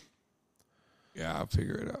 Yeah, I'll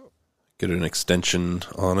figure it out. Get an extension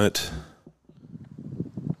on it.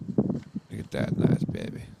 Look at that, nice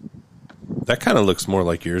baby. That kind of looks more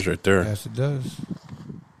like yours right there. Yes, it does.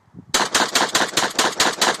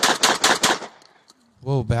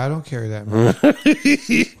 Whoa, but I don't carry that, man.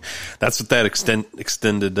 That's what that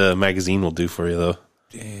extended magazine will do for you, though.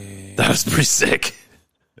 Dang. That was pretty sick.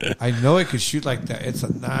 I know it could shoot like that. It's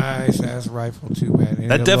a nice ass rifle too, man.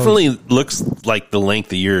 And That definitely looks like the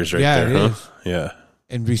length of yours right there, it huh? is. Yeah.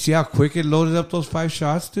 And you see how quick it loaded up those 5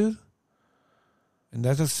 shots, dude? And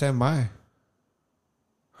that's a semi.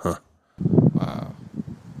 Huh. Wow.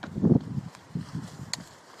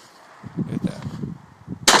 Look at that.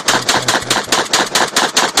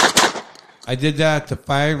 I did that at the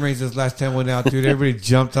firing range this last time I went out, dude. Everybody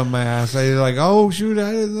jumped on my ass. I was like, oh, shoot,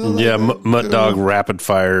 I didn't know. Yeah, Mutt Dog rapid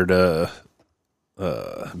fired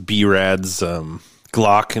B-Rad's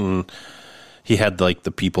Glock, and he had like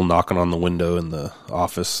the people knocking on the window in the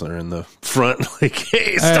office or in the front, like,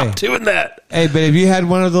 hey, stop doing that. Hey, but if you had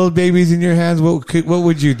one of those babies in your hands, what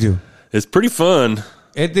would you do? It's pretty fun.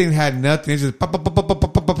 It didn't have nothing. It's just pop, pop, pop, pop, pop,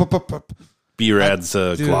 pop, pop, pop, pop. B-Rad's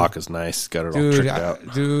Glock is nice. Got it all tricked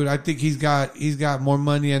out. Dude, I think he's got more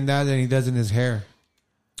money in that than he does in his hair.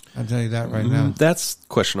 I'll tell you that right now. That's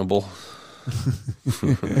questionable.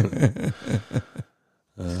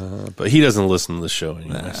 But he doesn't listen to the show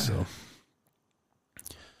anyway, so.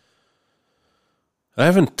 I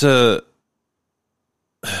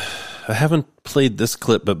haven't played this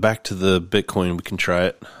clip, but back to the Bitcoin, we can try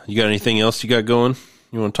it. You got anything else you got going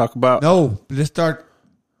you want to talk about? No, let's start.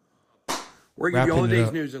 We're going to give you all the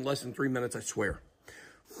day's news in less than 3 minutes, I swear.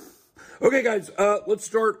 Okay, guys, let's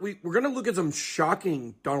start. We're going to look at some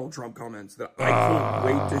shocking Donald Trump comments that I can't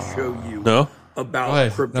wait to show you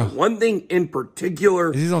about crypto. No. One thing in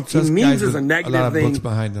particular, he means there's a negative thing,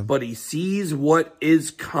 but he sees what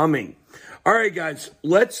is coming. All right, guys,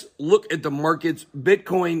 let's look at the markets.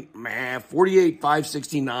 Bitcoin,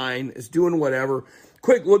 48,569 is doing whatever.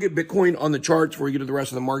 Quick look at Bitcoin on the charts before we get to the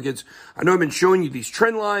rest of the markets. I know I've been showing you these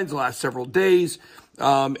trend lines the last several days,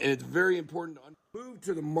 and it's very important to move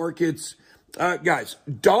to the markets. Guys,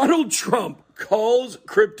 Donald Trump calls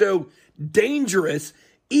crypto dangerous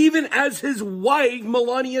even as his wife,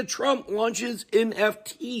 Melania Trump, launches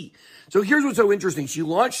NFT. So here's what's so interesting. She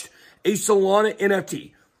launched a Solana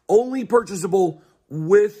NFT, only purchasable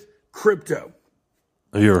with crypto.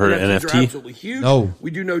 Have you ever heard of NFTs NFT? are absolutely huge. No.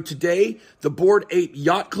 We do know today the Bored Ape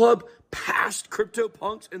Yacht Club passed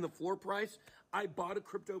CryptoPunks in the floor price. I bought a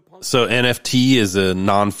CryptoPunk. So NFT is a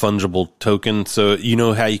non-fungible token. So you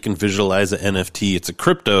know how you can visualize an NFT? It's a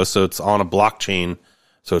crypto, so it's on a blockchain.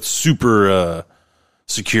 So it's super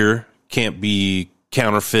secure. Can't be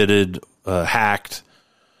counterfeited, hacked.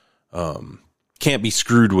 Can't be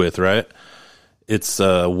screwed with, right? It's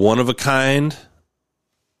one of a kind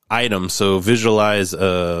item. So visualize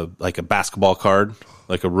like a basketball card,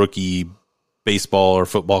 like a rookie baseball or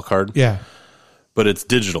football card. Yeah. But it's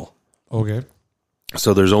digital. Okay.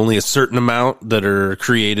 So there's only a certain amount that are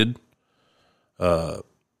created.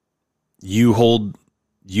 You hold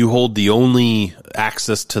the only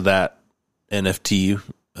access to that NFT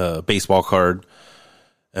baseball card,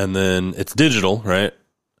 and then it's digital, right?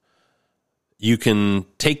 You can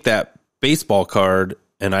take that baseball card,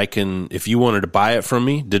 and I can, if you wanted to buy it from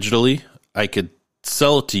me digitally, I could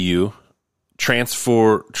sell it to you,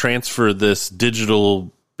 transfer this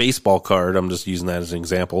digital baseball card, I'm just using that as an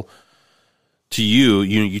example, to you.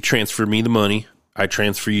 You transfer me the money, I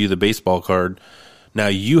transfer you the baseball card. Now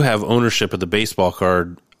you have ownership of the baseball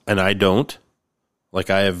card, and I don't. Like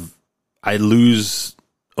I lose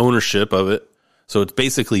ownership of it. So it's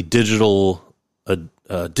basically digital, a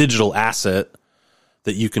digital asset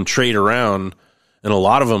that you can trade around. And a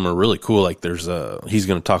lot of them are really cool. Like there's he's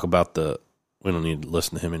going to talk about we don't need to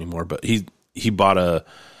listen to him anymore, but he bought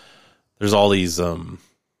there's all these kind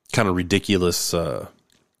of ridiculous,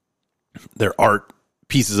 they're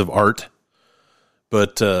pieces of art.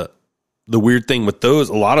 But the weird thing with those,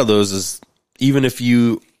 a lot of those is even if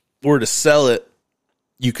you were to sell it,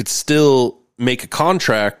 you could still make a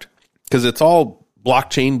contract because it's all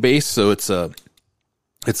blockchain based. So it's a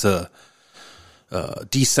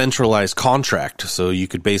decentralized contract. So you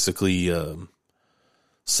could basically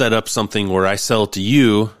set up something where I sell it to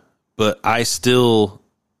you, but I still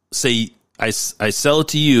say I sell it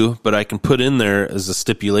to you, but I can put in there as a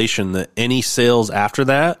stipulation that any sales after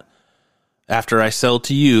that, after I sell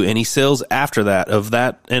to you, any sales after that of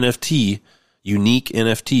that NFT, unique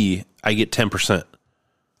NFT, I get 10%.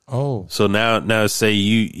 Oh. So now say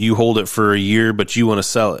you hold it for a year, but you want to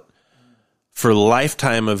sell it. For the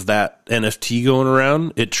lifetime of that NFT going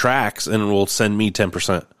around, it tracks and will send me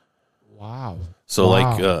 10%. Wow.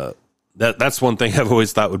 So that's one thing I've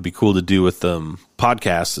always thought would be cool to do with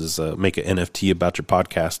podcasts is make an NFT about your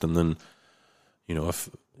podcast, and then if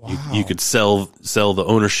you could sell the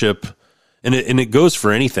ownership, and it goes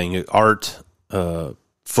for anything, art,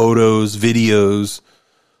 photos, videos.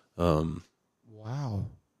 Wow.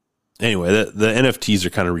 Anyway, the NFTs are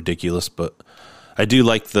kind of ridiculous, but I do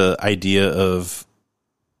like the idea of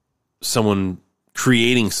someone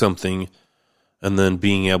creating something and then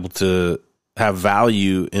being able to have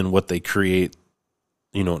value in what they create.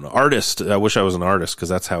 An artist. I wish I was an artist because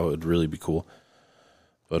that's how it would really be cool.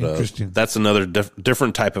 But that's another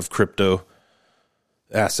different type of crypto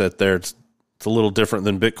asset there. It's a little different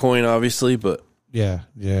than Bitcoin, obviously, but yeah,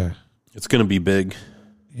 it's going to be big.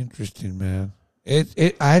 Interesting, man.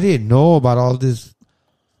 I didn't know about all these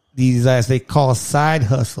as they call side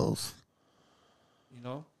hustles,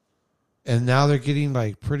 and now they're getting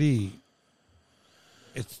like pretty.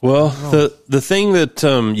 The thing that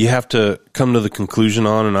you have to come to the conclusion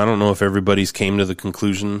on, and I don't know if everybody's came to the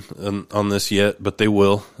conclusion on this yet, but they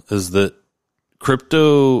will, is that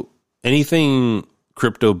anything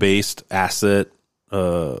crypto-based asset,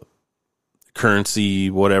 currency,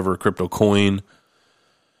 whatever, crypto coin,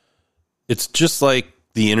 it's just like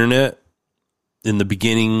the internet. In the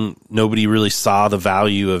beginning, nobody really saw the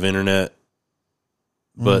value of internet,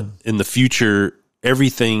 but in the future,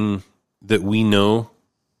 everything that we know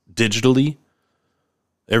digitally,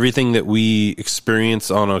 everything that we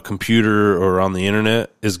experience on a computer or on the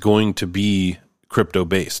internet is going to be crypto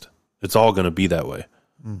based. It's all going to be that way.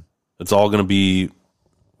 It's all going to be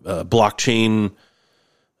blockchain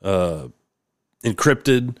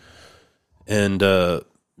encrypted, and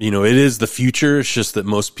it is the future. It's just that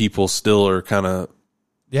most people still are kind of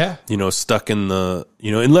stuck in the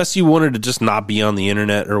unless you wanted to just not be on the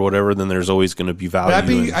internet or whatever, then there's always going to be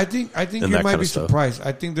value. I think you might be surprised.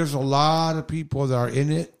 I think there's a lot of people that are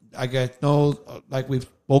in it. Like we've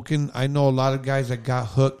spoken, I know a lot of guys that got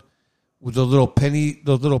hooked with those little penny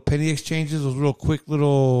exchanges, those little quick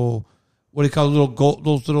little, what do you call it, little gold,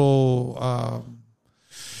 those little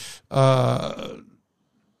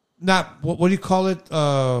not what do you call it?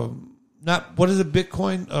 Not what is it?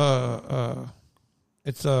 Bitcoin.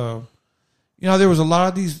 It's there was a lot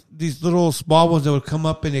of these little small ones that would come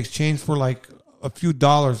up in exchange for like a few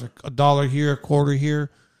dollars, like $1 here, a quarter here,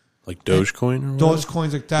 like Dogecoin or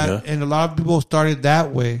Dogecoins like that. Yeah. And a lot of people started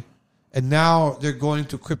that way, and now they're going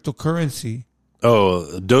to cryptocurrency.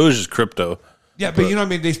 Oh, Doge is crypto. Yeah, but you know what I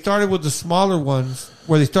mean? They started with the smaller ones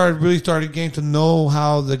where they really started getting to know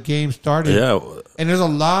how the game started. Yeah. And there's a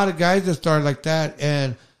lot of guys that started like that.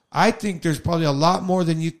 And I think there's probably a lot more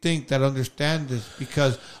than you think that understand this,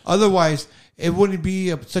 because otherwise it wouldn't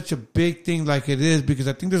be such a big thing like it is, because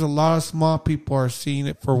I think there's a lot of small people are seeing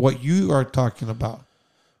it for what you are talking about.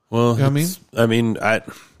 Well, you know what I mean? I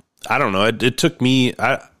don't know. It took me,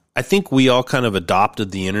 I think we all kind of adopted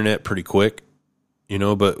the internet pretty quick.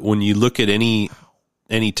 But when you look at any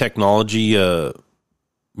technology,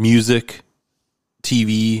 music,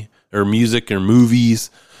 TV, or music or movies,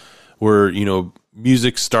 where,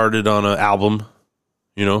 music started on an album,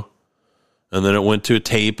 and then it went to a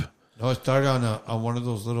tape. No, it started on one of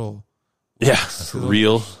those little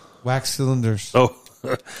reel wax cylinders. Oh,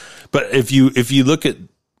 but if you look at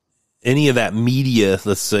any of that media,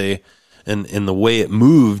 let's say, and the way it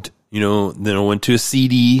moved, then it went to a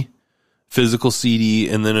CD. Physical CD,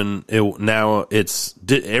 and then now it's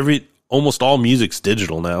almost all music's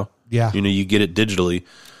digital now. Yeah, you get it digitally,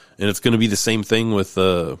 and it's going to be the same thing with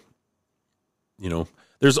there's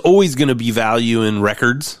always going to be value in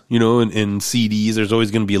records, in CDs. There's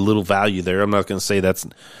always going to be a little value there. I'm not going to say it's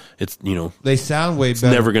they sound way better.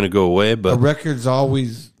 It's never going to go away, but a record's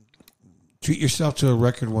always treat yourself to a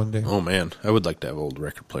record one day. Oh man, I would like to have an old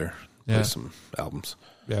record player. Play some albums.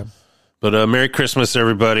 Yeah. But Merry Christmas,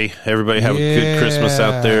 everybody. Everybody have a good Christmas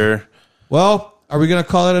out there. Well, are we going to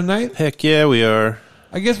call it a night? Heck yeah, we are.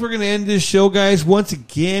 I guess we're going to end this show, guys. Once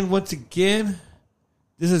again,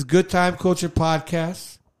 this is Good Time Culture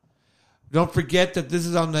Podcast. Don't forget that this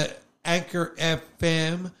is on the Anchor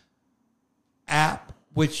FM app,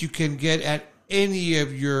 which you can get at any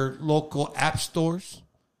of your local app stores.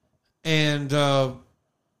 And,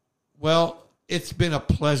 it's been a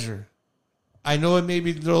pleasure. I know it may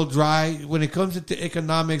be a little dry. When it comes into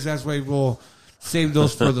economics, that's why we'll save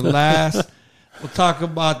those for the last. We'll talk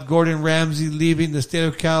about Gordon Ramsay leaving the state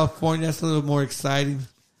of California. That's a little more exciting.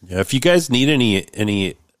 Yeah, if you guys need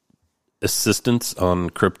any assistance on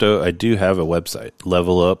crypto, I do have a website,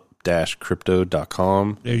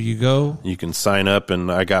 levelup-crypto.com. There you go. You can sign up, and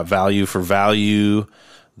I got value for value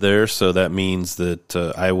there, so that means that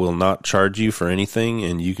I will not charge you for anything,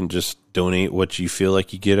 and you can just donate what you feel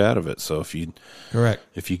like you get out of it. So if you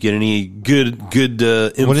get any good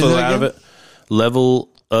info out of it,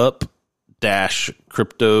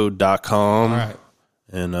 levelup-crypto.com. All right.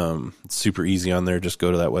 And it's super easy on there. Just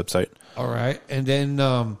go to that website. All right. And then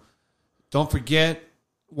don't forget,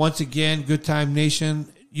 once again, Good Time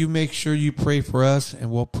Nation, you make sure you pray for us,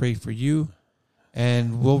 and we'll pray for you.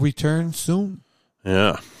 And we'll return soon.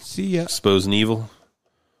 Yeah. See ya. Exposing evil.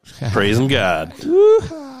 Praising God.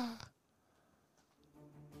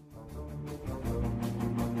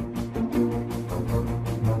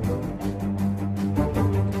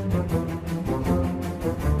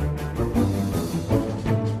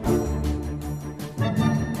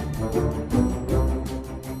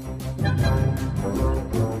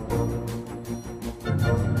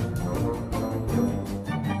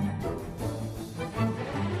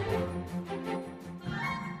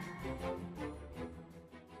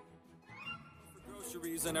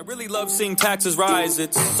 And I really love seeing taxes rise.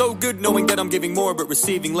 It's so good knowing that I'm giving more but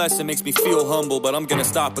receiving less. It makes me feel humble, but I'm gonna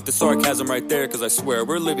stop with the sarcasm right there, cause I swear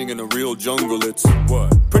we're living in a real jungle. It's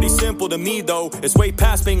what? Pretty simple to me though, it's way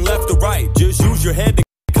past being left or right. Just use your head and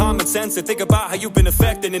common sense and think about how you've been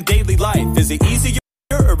affected in daily life. Is it easier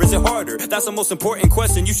or is it harder? That's the most important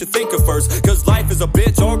question you should think of first, cause life is a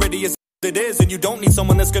bitch already as it is, and you don't need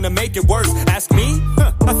someone that's gonna make it worse. Ask me?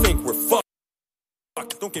 I think we're fucked.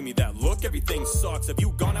 Don't give me that look, everything sucks. Have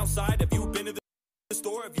you gone outside? Have you been to the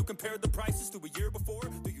store? Have you compared the prices to a year before?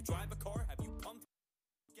 Do you drive a